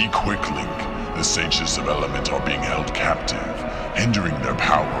 Be quick, Link. The Sages of Element are being held captive, hindering their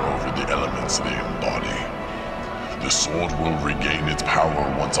power over the elements they embody. The sword will regain its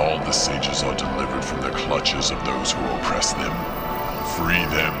power once all the sages are delivered from the clutches of those who oppress them. Free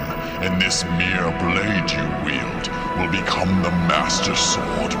them, and this mere blade you wield will become the Master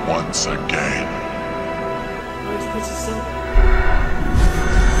Sword once again. Where's Princess Zelda?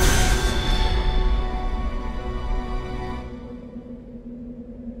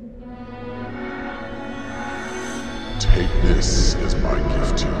 Take this as my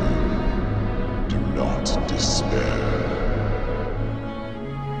gift to you. Do not despair.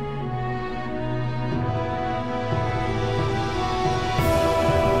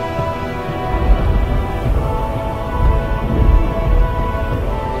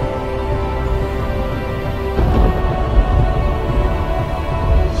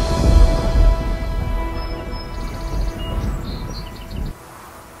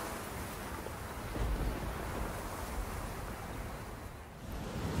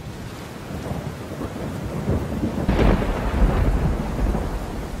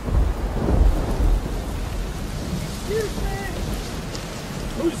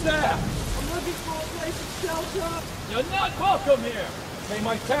 Who's there? I'm looking for a place of shelter. You're not welcome here. I pay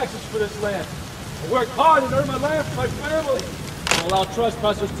my taxes for this land. I work hard and earn my land for my family. I don't allow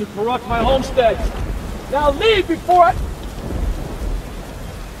trespassers to corrupt my homestead. Now leave before I...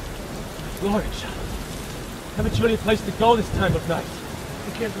 Lord, haven't you any place to go this time of night?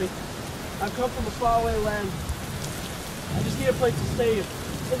 Forgive me. I've come from a faraway land. I just need a place to stay in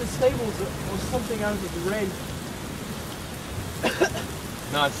the stables or something out of the rain.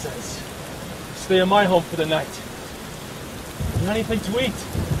 Nonsense. Stay in my home for the night. You got anything to eat?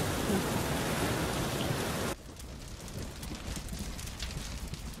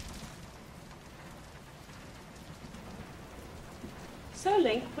 So,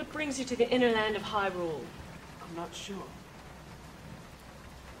 Link, what brings you to the inner land of Hyrule? I'm not sure.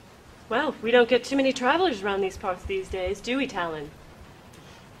 Well, we don't get too many travelers around these parts these days, do we, Talon?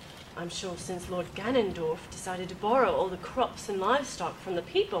 I'm sure since Lord Ganondorf decided to borrow all the crops and livestock from the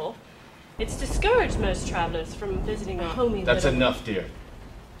people, it's discouraged most travelers from visiting our homey That's little... enough, dear. You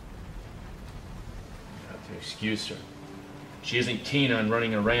have to excuse her. She isn't keen on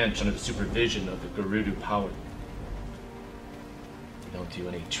running a ranch under the supervision of the Gerudo power. We don't do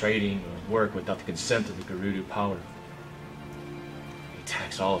any trading or work without the consent of the Gerudo power. We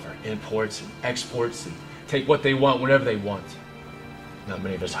tax all of our imports and exports and take what they want whenever they want. Not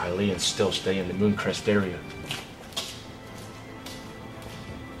many of us Hylians still stay in the Mooncrest area.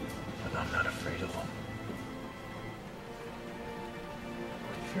 But I'm not afraid of them.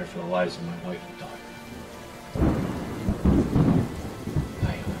 I fear for the lives of my wife and daughter.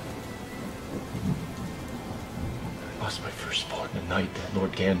 I lost my firstborn the night that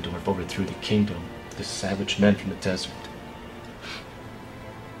Lord Ganondorf overthrew the kingdom of the savage men from the desert.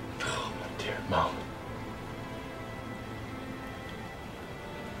 Oh, my dear Mom.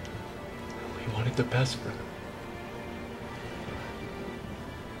 We wanted the best for her.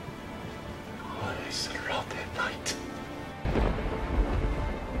 I set her out that night.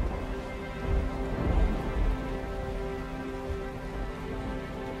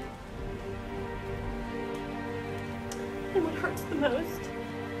 And what hurts the most,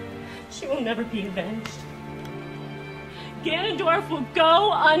 she will never be avenged. Ganondorf will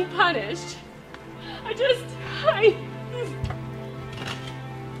go unpunished.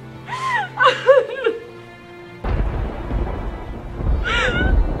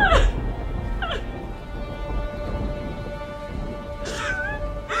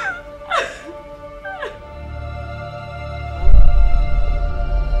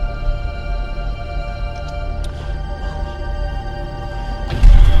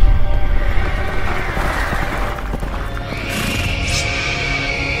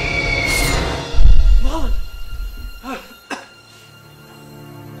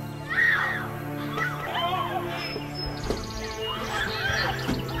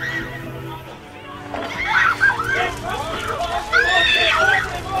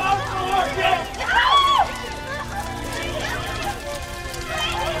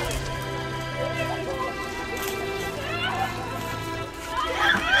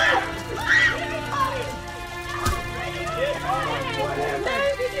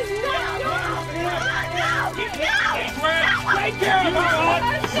 take care of her!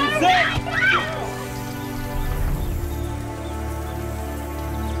 That's it!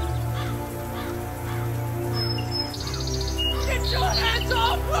 Get your hands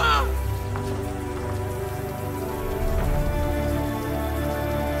off her!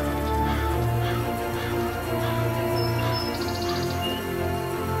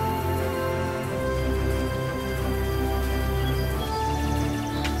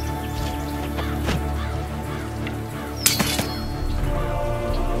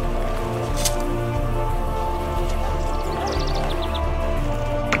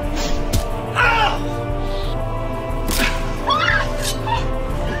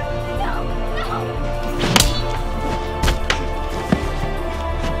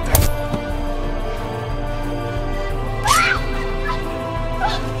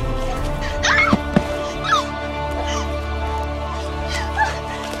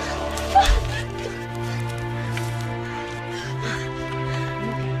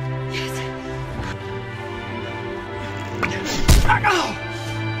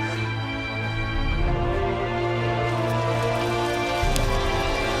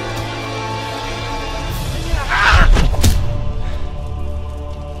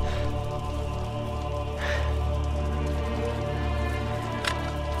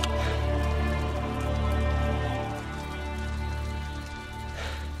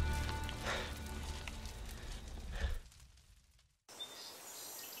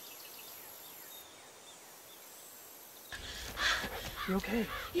 You okay?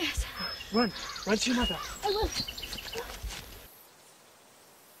 Yes. Run. Run to your mother. I will.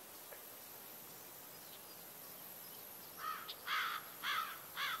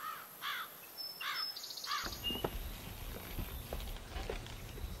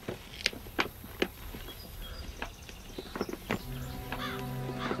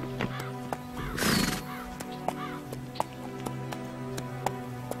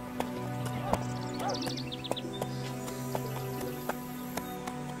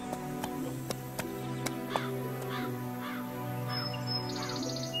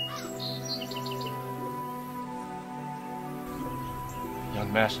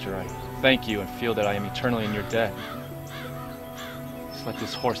 Young master, I thank you and feel that I am eternally in your debt. Just let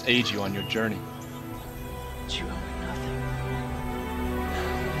this horse aid you on your journey. But you owe me nothing.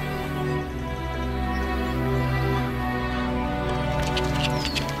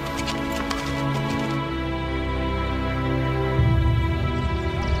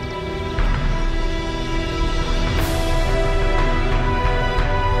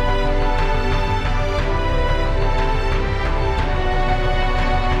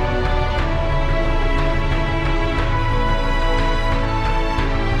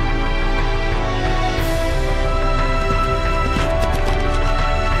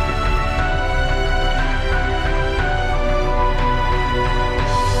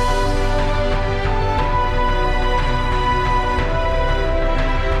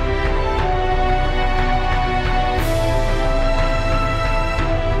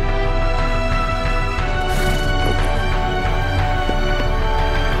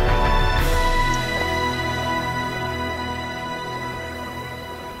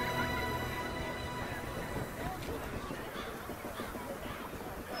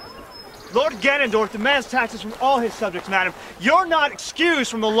 Lord Ganondorf demands taxes from all his subjects, madam. You're not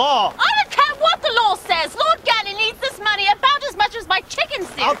excused from the law. I don't care what the law says. Lord Ganon needs this money about as much as my chickens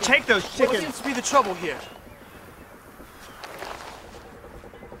do. I'll take those chickens. What seems to be the trouble here?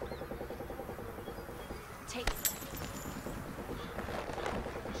 Take it.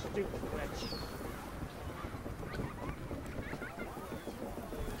 Stupid wretch.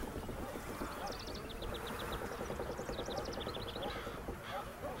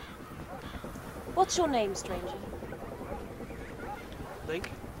 What's your name, stranger? Link?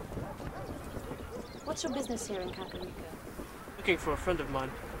 What's your business here in Kakariko? Looking for a friend of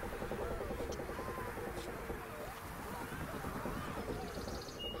mine.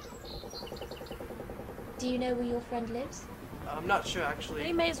 Do you know where your friend lives? I'm not sure, actually.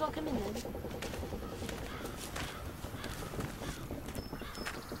 You may as well come in then.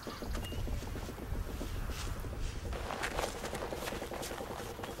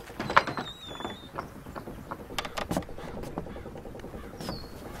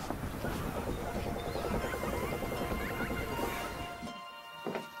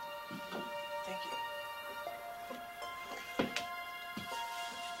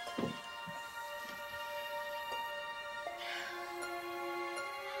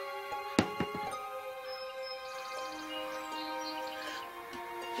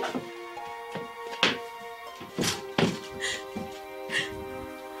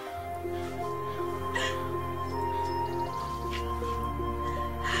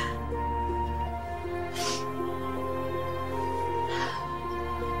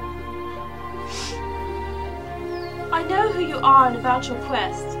 are and about your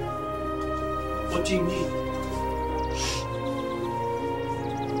quest. What do you need?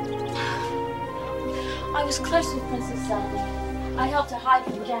 I was close with Princess Zelda. I helped her hide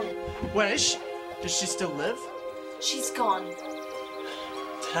from Ganon. Where is she? Does she still live? She's gone.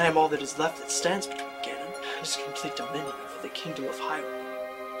 Then I am all that is left that stands between Ganon and his complete dominion over the kingdom of Hyrule.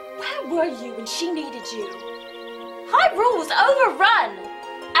 Where were you when she needed you? Hyrule was overrun!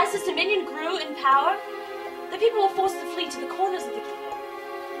 As his dominion grew in power, the people were forced to flee to the corners of the kingdom.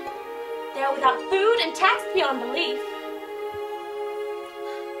 They are without food and taxed beyond belief.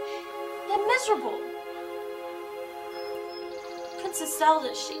 They're miserable. Princess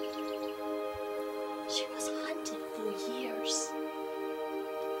Zelda, she was hunted for years.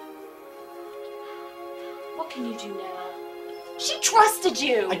 What can you do now? She trusted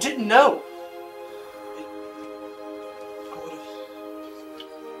you! I didn't know!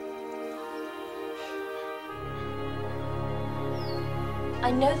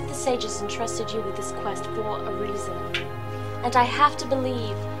 I know that the sages entrusted you with this quest for a reason. And I have to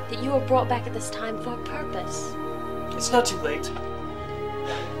believe that you were brought back at this time for a purpose. It's not too late.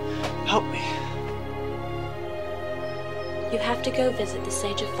 Help me. You have to go visit the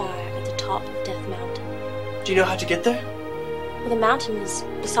Sage of Fire at the top of Death Mountain. Do you know how to get there? Well, the mountain is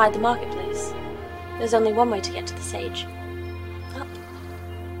beside the marketplace. There's only one way to get to the Sage. Up.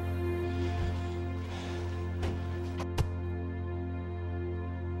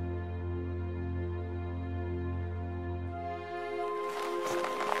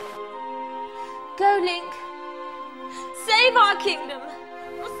 Go, Link. Save our kingdom.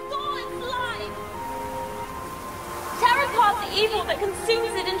 Restore its life. Tear apart the evil that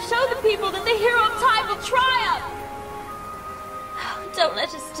consumes it and show the people that the hero of time will triumph. Don't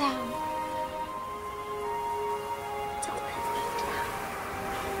let us down. Don't let me down.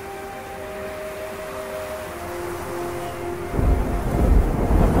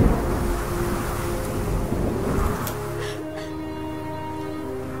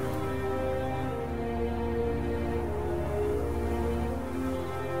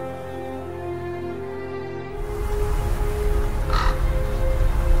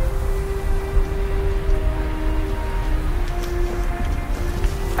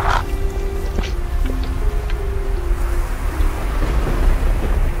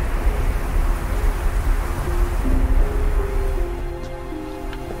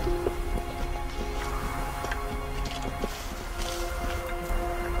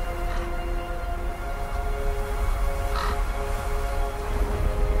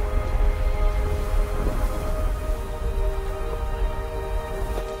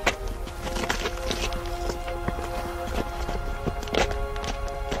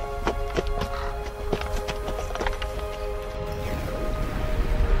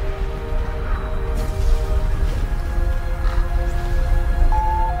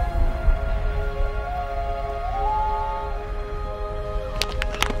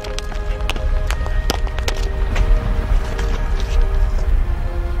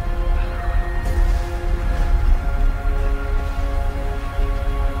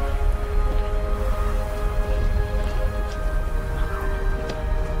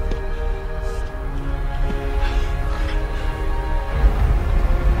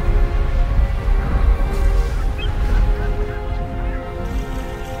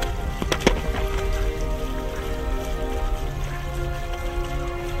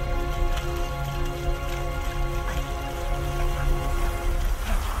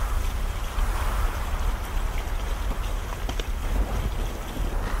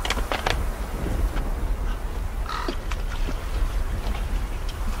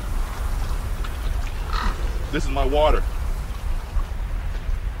 This is my water.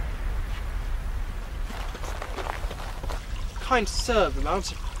 Kind sir of the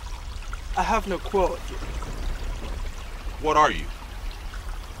mountain, I have no quarrel with you. What are you?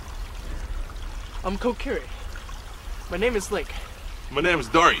 I'm Kokiri. My name is Link. My name is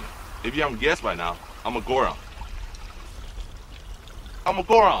Dari. If you haven't guessed by now, I'm a Goron. I'm a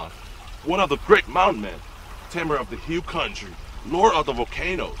Goron, one of the great mountain men, tamer of the hill country, lord of the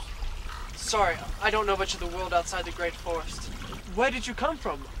volcanoes. Sorry, I don't know much of the world outside the Great Forest. Where did you come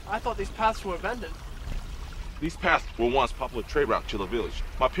from? I thought these paths were abandoned. These paths were once popular trade route to the village.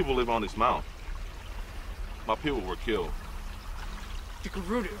 My people live on this mountain. My people were killed. The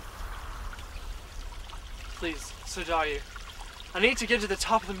gerudo. Please, Sir Dayu. I need to get to the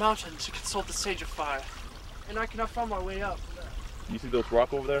top of the mountain to consult the Sage of Fire. And I cannot find my way up. You see those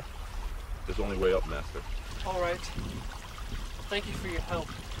rocks over there? There's only way up, Master. Alright. Thank you for your help.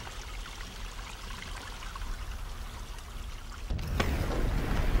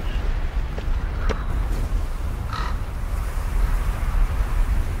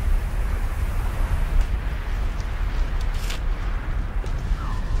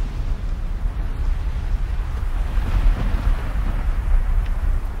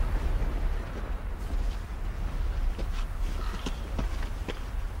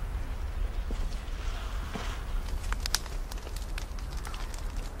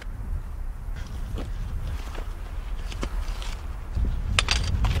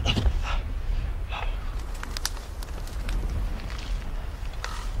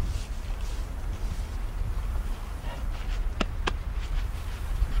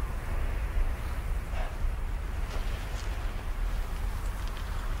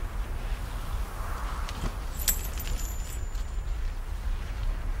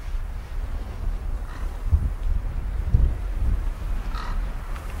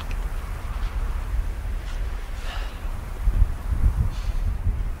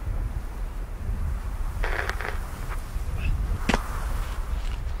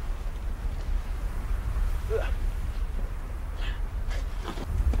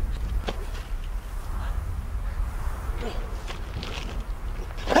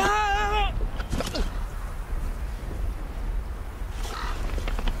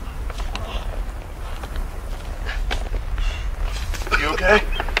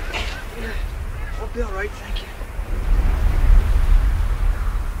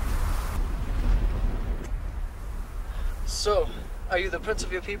 prince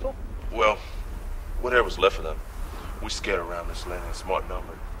of your people? Well, whatever's left of them. We scattered around this land in smart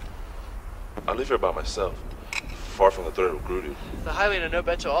number. I live here by myself, far from the threat of gerudo. The Hylian are no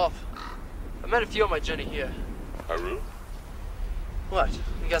better off. I met a few on my journey here. Hyrule? What?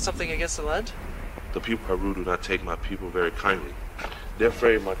 You got something against the land? The people of Hyrule do not take my people very kindly. They're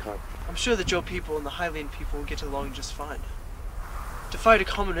afraid of my kind. I'm sure that your people and the Hylian people will get along just fine. To fight a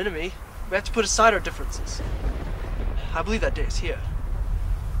common enemy, we have to put aside our differences. I believe that day is here.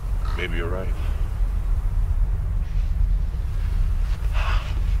 Maybe you're right.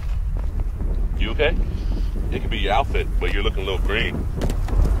 You okay? It could be your outfit, but you're looking a little green.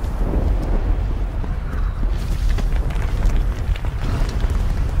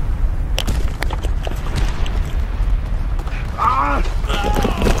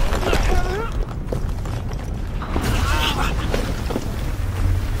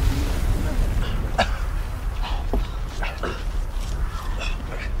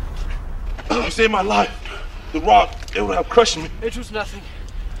 You saved my life. The rock, it would have crushed me. It was nothing.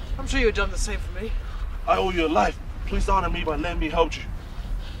 I'm sure you had done the same for me. I owe you a life. Please honor me by letting me help you.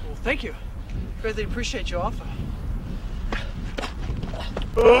 Well, thank you. Greatly appreciate your offer.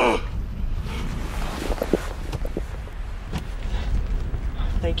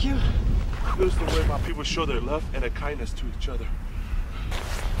 Thank you. This is the way my people show their love and their kindness to each other.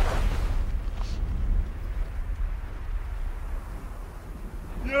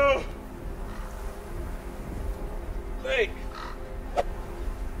 Yo! Hey!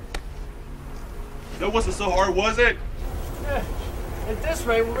 That wasn't so hard, was it? Yeah. At this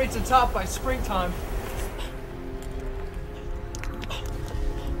rate, we'll reach the top by springtime.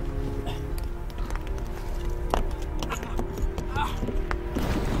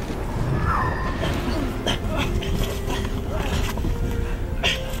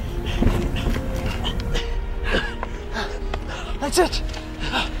 That's it!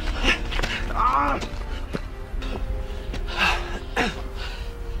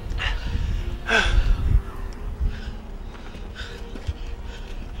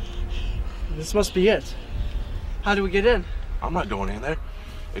 This must be it. How do we get in? I'm not going in there.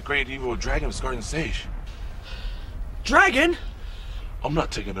 A great evil dragon is guarding the stage. Dragon? I'm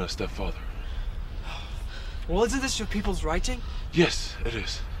not taking it a step farther. Well, isn't this your people's writing? Yes, it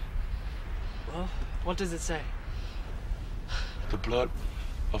is. Well, what does it say? The blood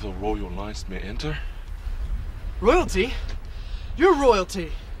of the royal lines may enter. Royalty? You're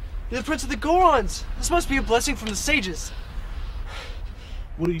royalty. You're the prince of the Gorons. This must be a blessing from the sages.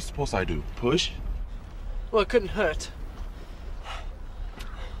 What are you supposed I do? Push? Well, it couldn't hurt.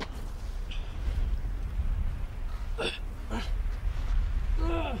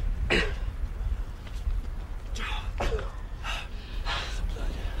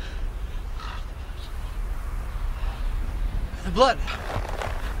 The blood.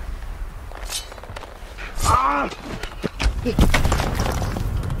 Ah!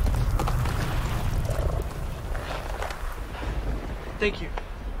 Thank you,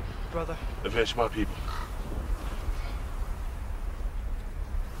 brother. Avenge my people.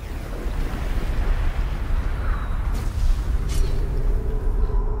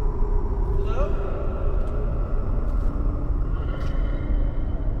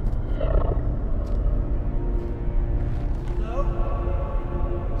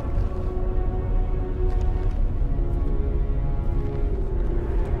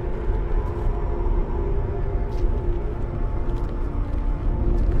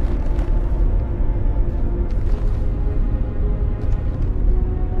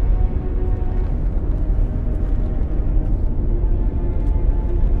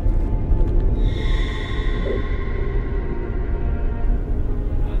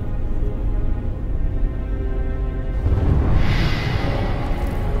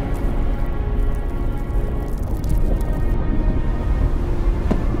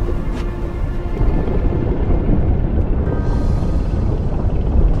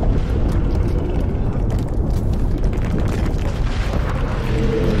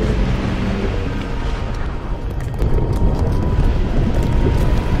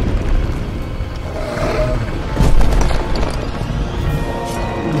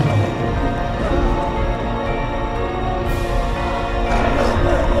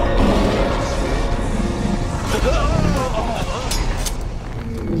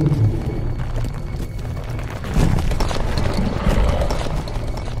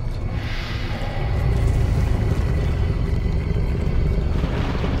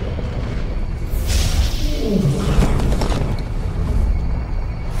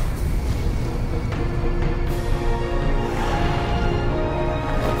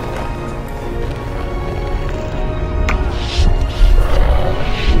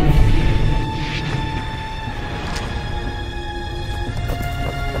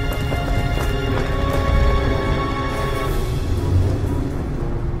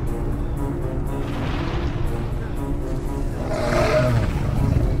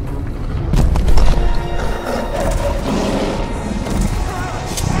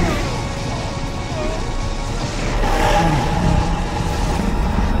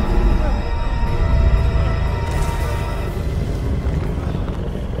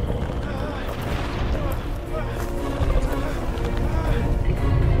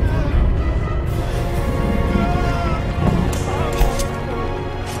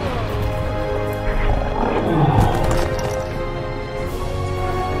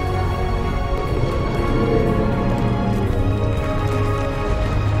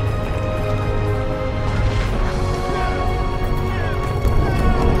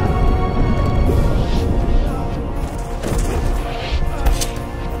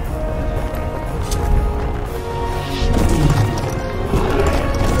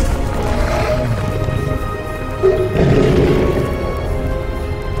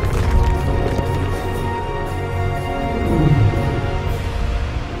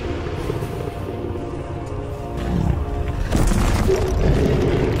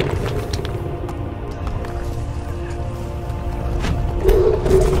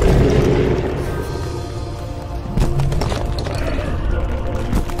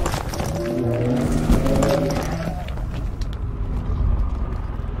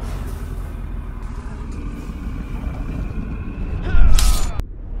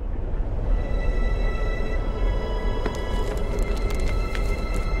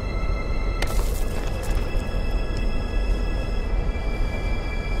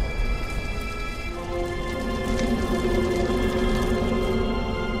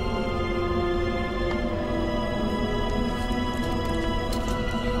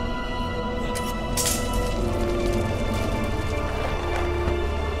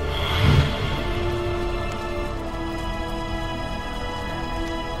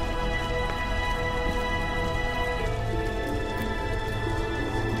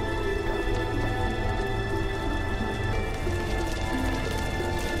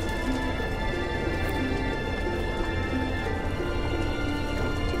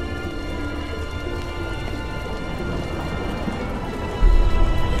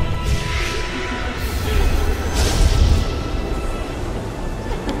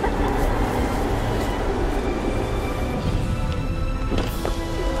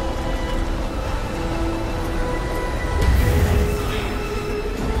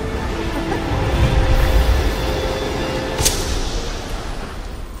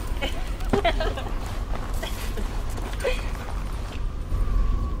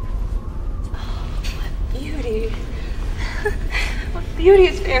 beauty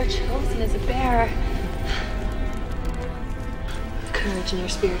is fair chosen as a bearer. The courage in your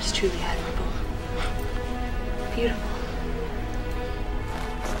spirit is truly admirable. Beautiful.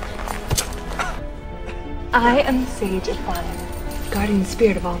 I am the Sage of Fire, guarding the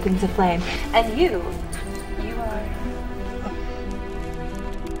spirit of all things aflame. And you are...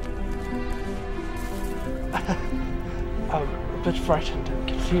 A bit frightened and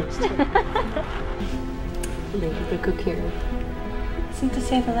confused. Lady the Kokiri, sent to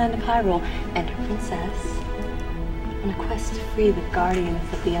save the land of Hyrule and her princess on a quest to free the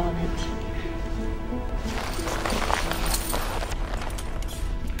guardians of the element.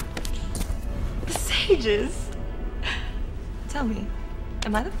 The sages? Tell me,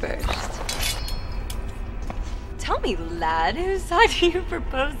 am I the first? Tell me, lad, whose side do you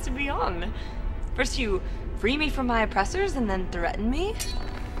propose to be on? First you free me from my oppressors and then threaten me?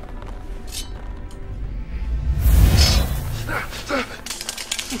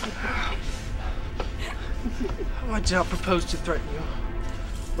 I do not propose to threaten you,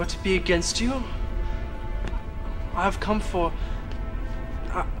 or to be against you. I have come for...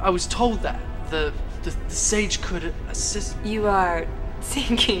 I was told that the sage could assist... You are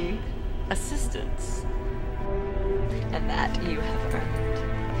seeking assistance. And that you have earned.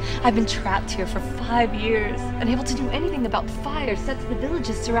 I've been trapped here for 5 years, unable to do anything about fire set to the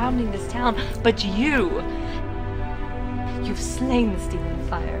villages surrounding this town, but you've slain this demon of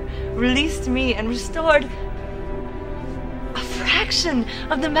fire, released me, and restored a fraction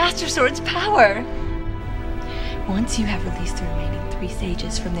of the Master Sword's power. Once you have released the remaining 3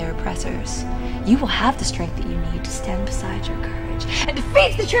 sages from their oppressors, you will have the strength that you need to stand beside your courage and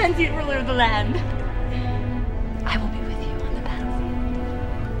defeat the transient ruler of the land. I will be with you on the battlefield.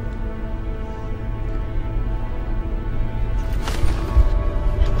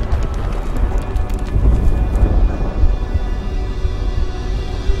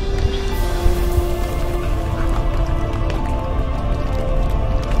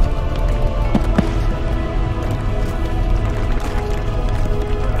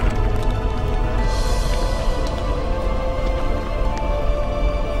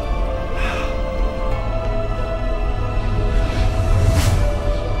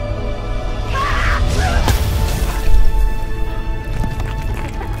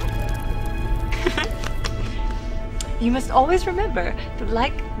 You must always remember that,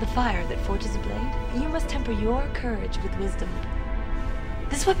 like the fire that forges a blade, you must temper your courage with wisdom.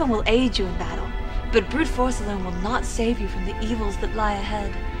 This weapon will aid you in battle, but brute force alone will not save you from the evils that lie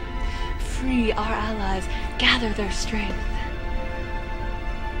ahead. Free our allies, gather their strength.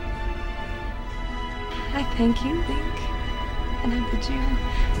 I thank you, Link, and I bid you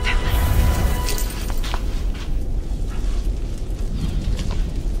farewell.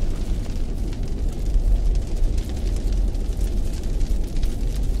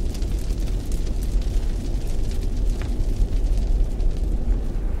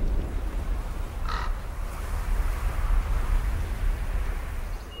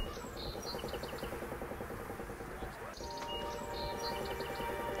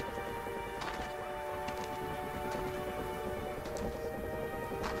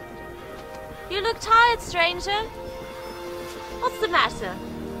 You look tired, stranger. What's the matter?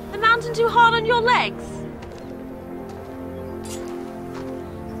 The mountain too hard on your legs?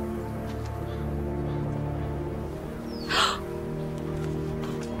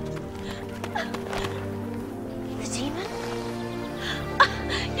 The demon?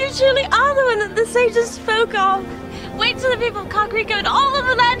 You truly are the one that the sages spoke of. Wait till the people of Kakariko and all of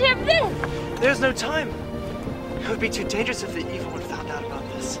the land hear this! There's no time. It would be too dangerous if the evil one found out about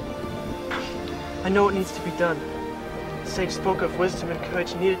this. I know what needs to be done. The sage spoke of wisdom and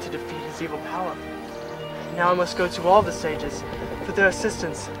courage needed to defeat his evil power. Now I must go to all the sages for their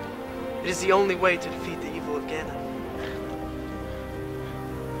assistance. It is the only way to defeat the evil of Ganon.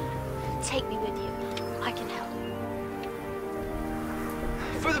 Take me with you. I can help.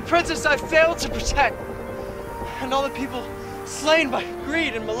 For the princess I failed to protect, and all the people slain by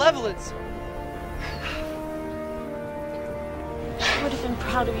greed and malevolence. I would have been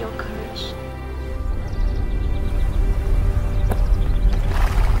proud of your courage.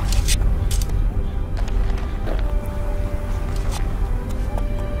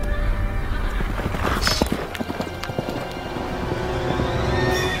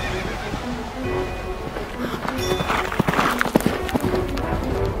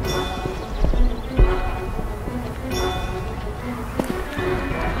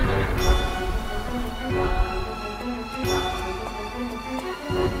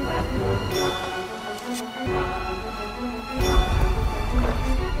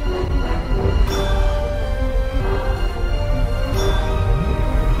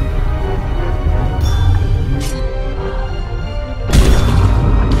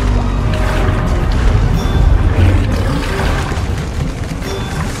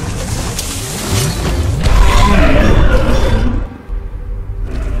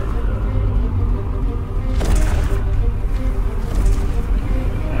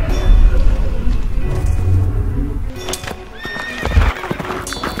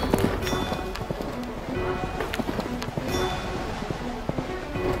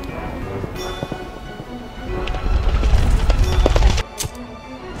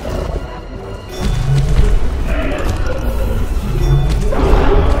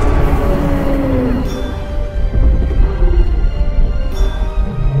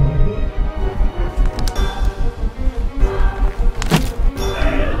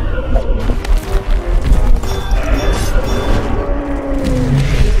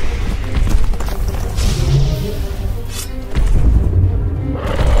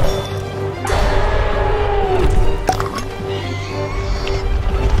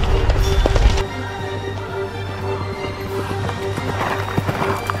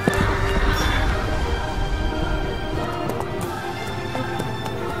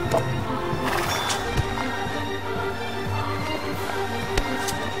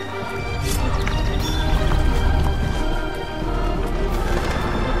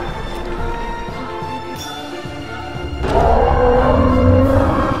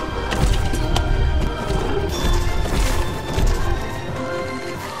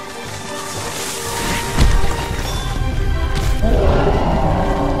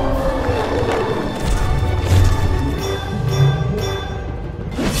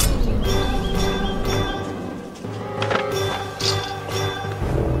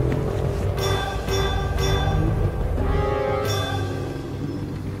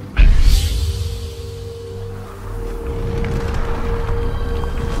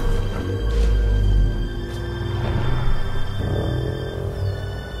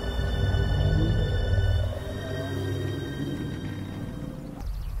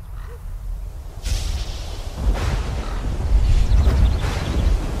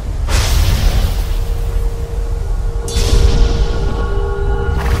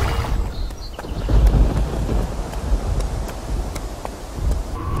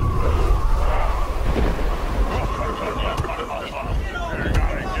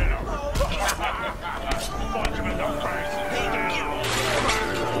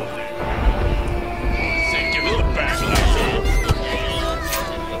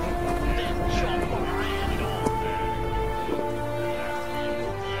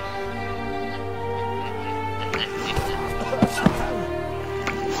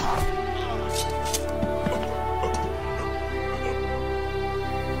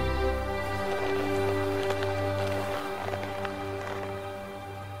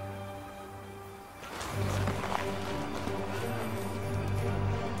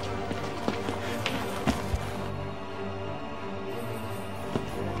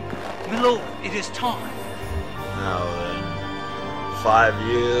 It is time. Now then, 5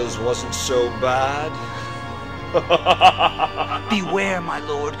 years wasn't so bad. Beware, my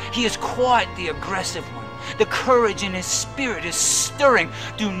lord. He is quite the aggressive one. The courage in his spirit is stirring.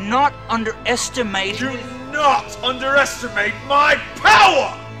 Do not underestimate Do not underestimate my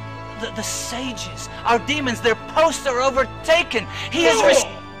power! The sages, our demons, their posts are overtaken. He is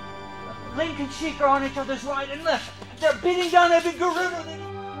Link and Sheik are on each other's right and left. They're beating down every gerudo.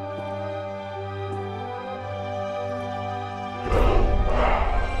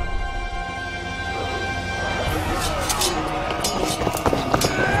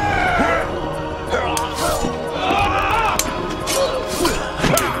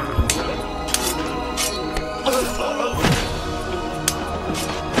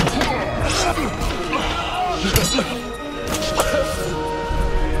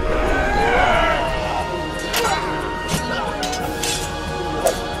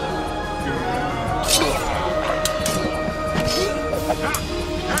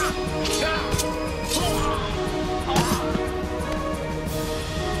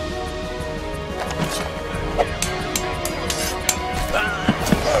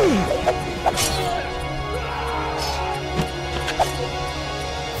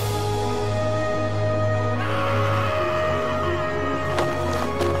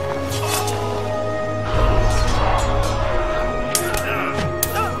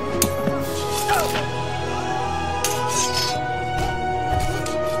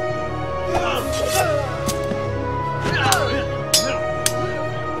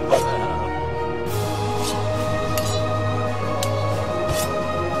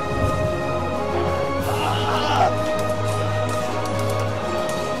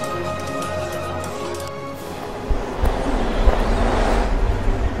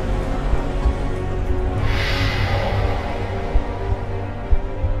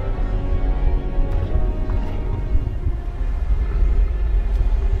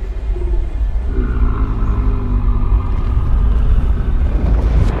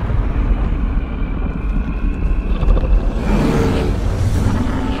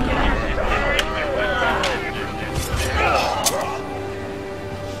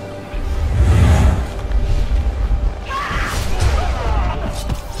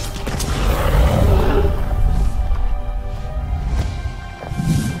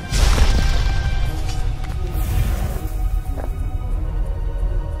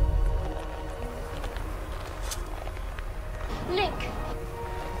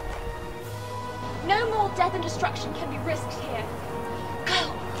 Death and destruction can be risked here.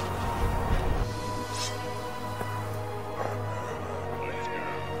 Go!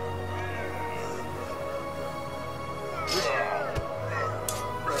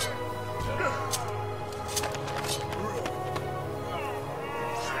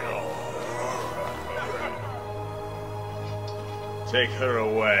 Take her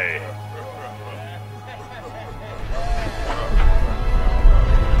away.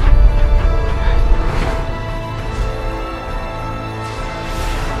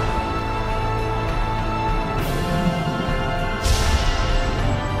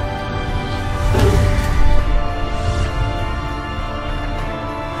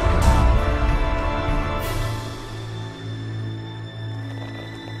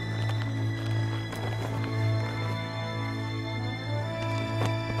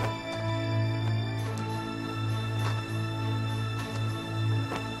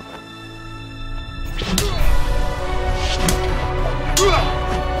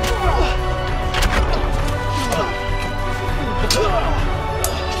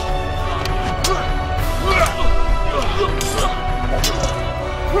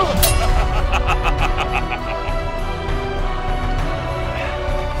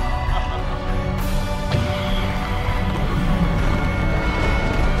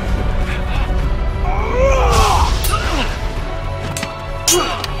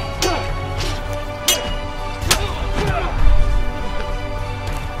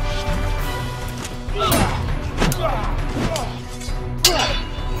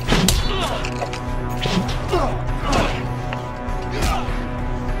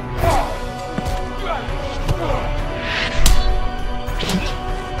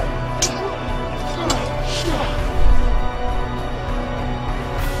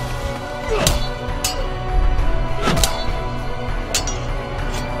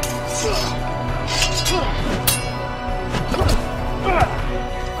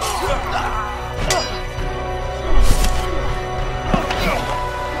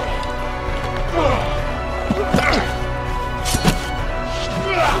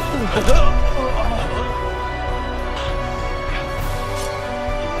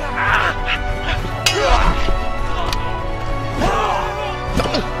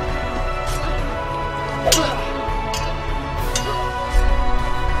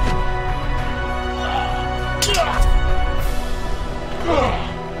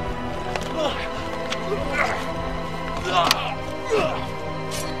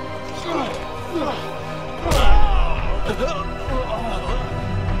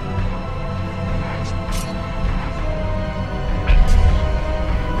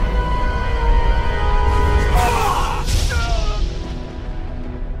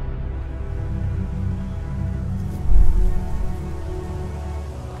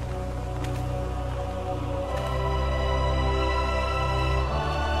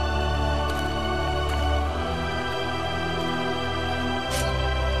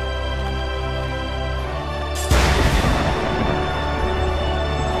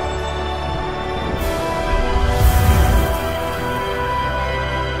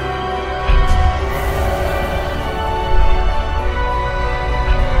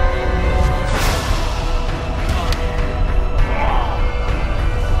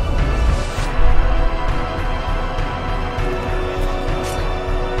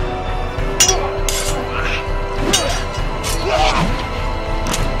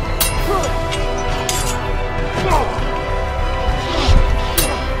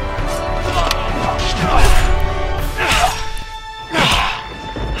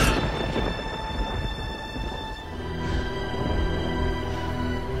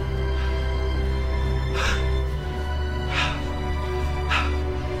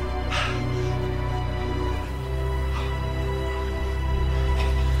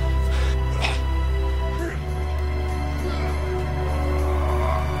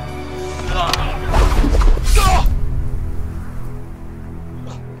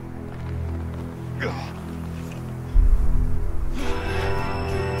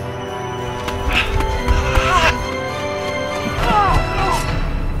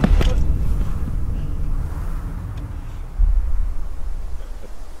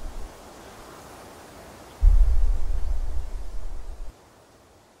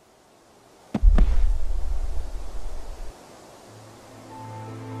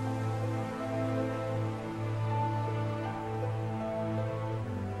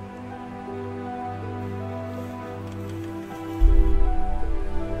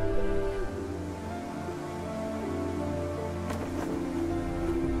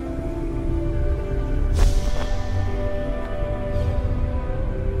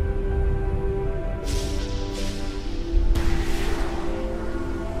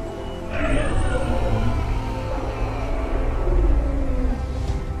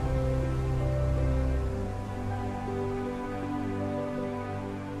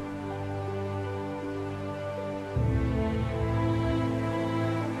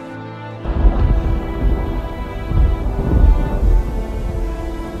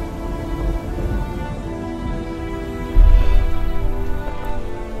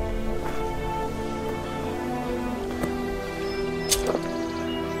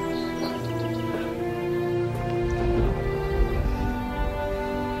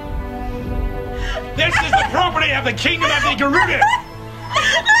 This is the property of the kingdom of the Gerudo!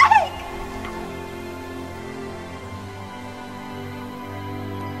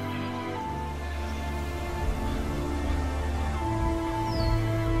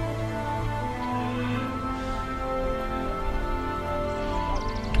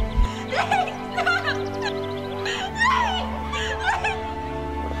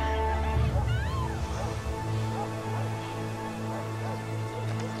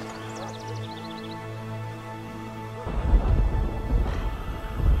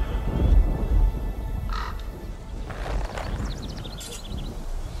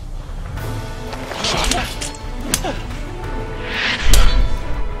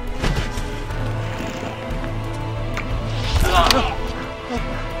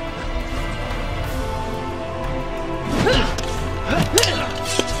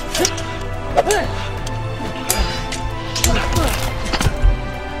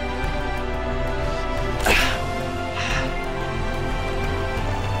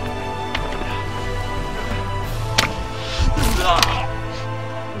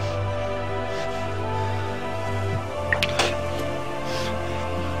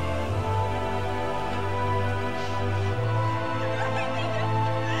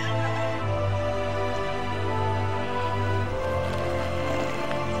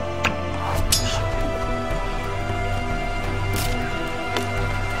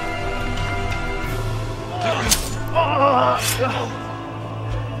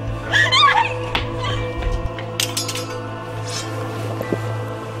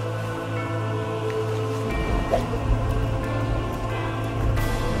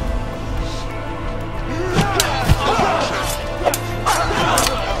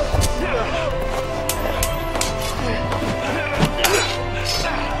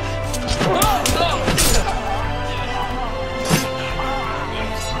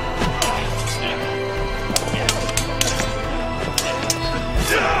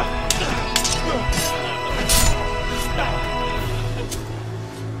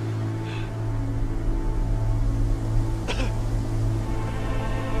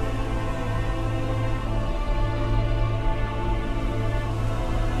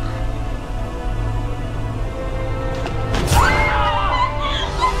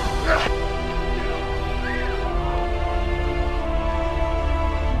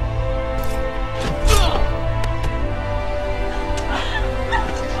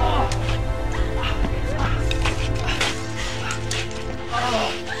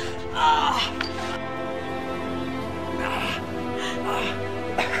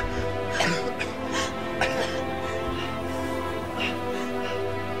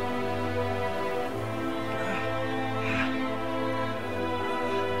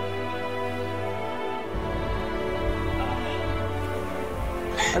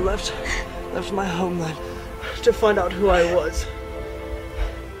 I left my homeland to find out who I was.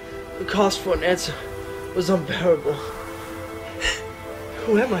 The cost for an answer was unbearable.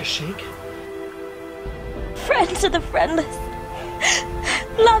 Who am I, Sheik? Friend to the friendless,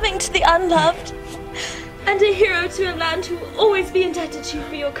 loving to the unloved, and a hero to a land who will always be indebted to you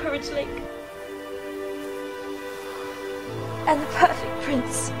for your courage, Link. And the perfect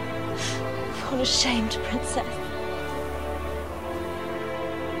prince for an ashamed princess.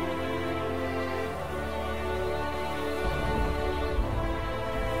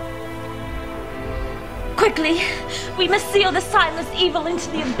 Quickly, we must seal the signless evil into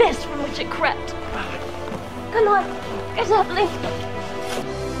the abyss from which it crept. Come on, get up, Link.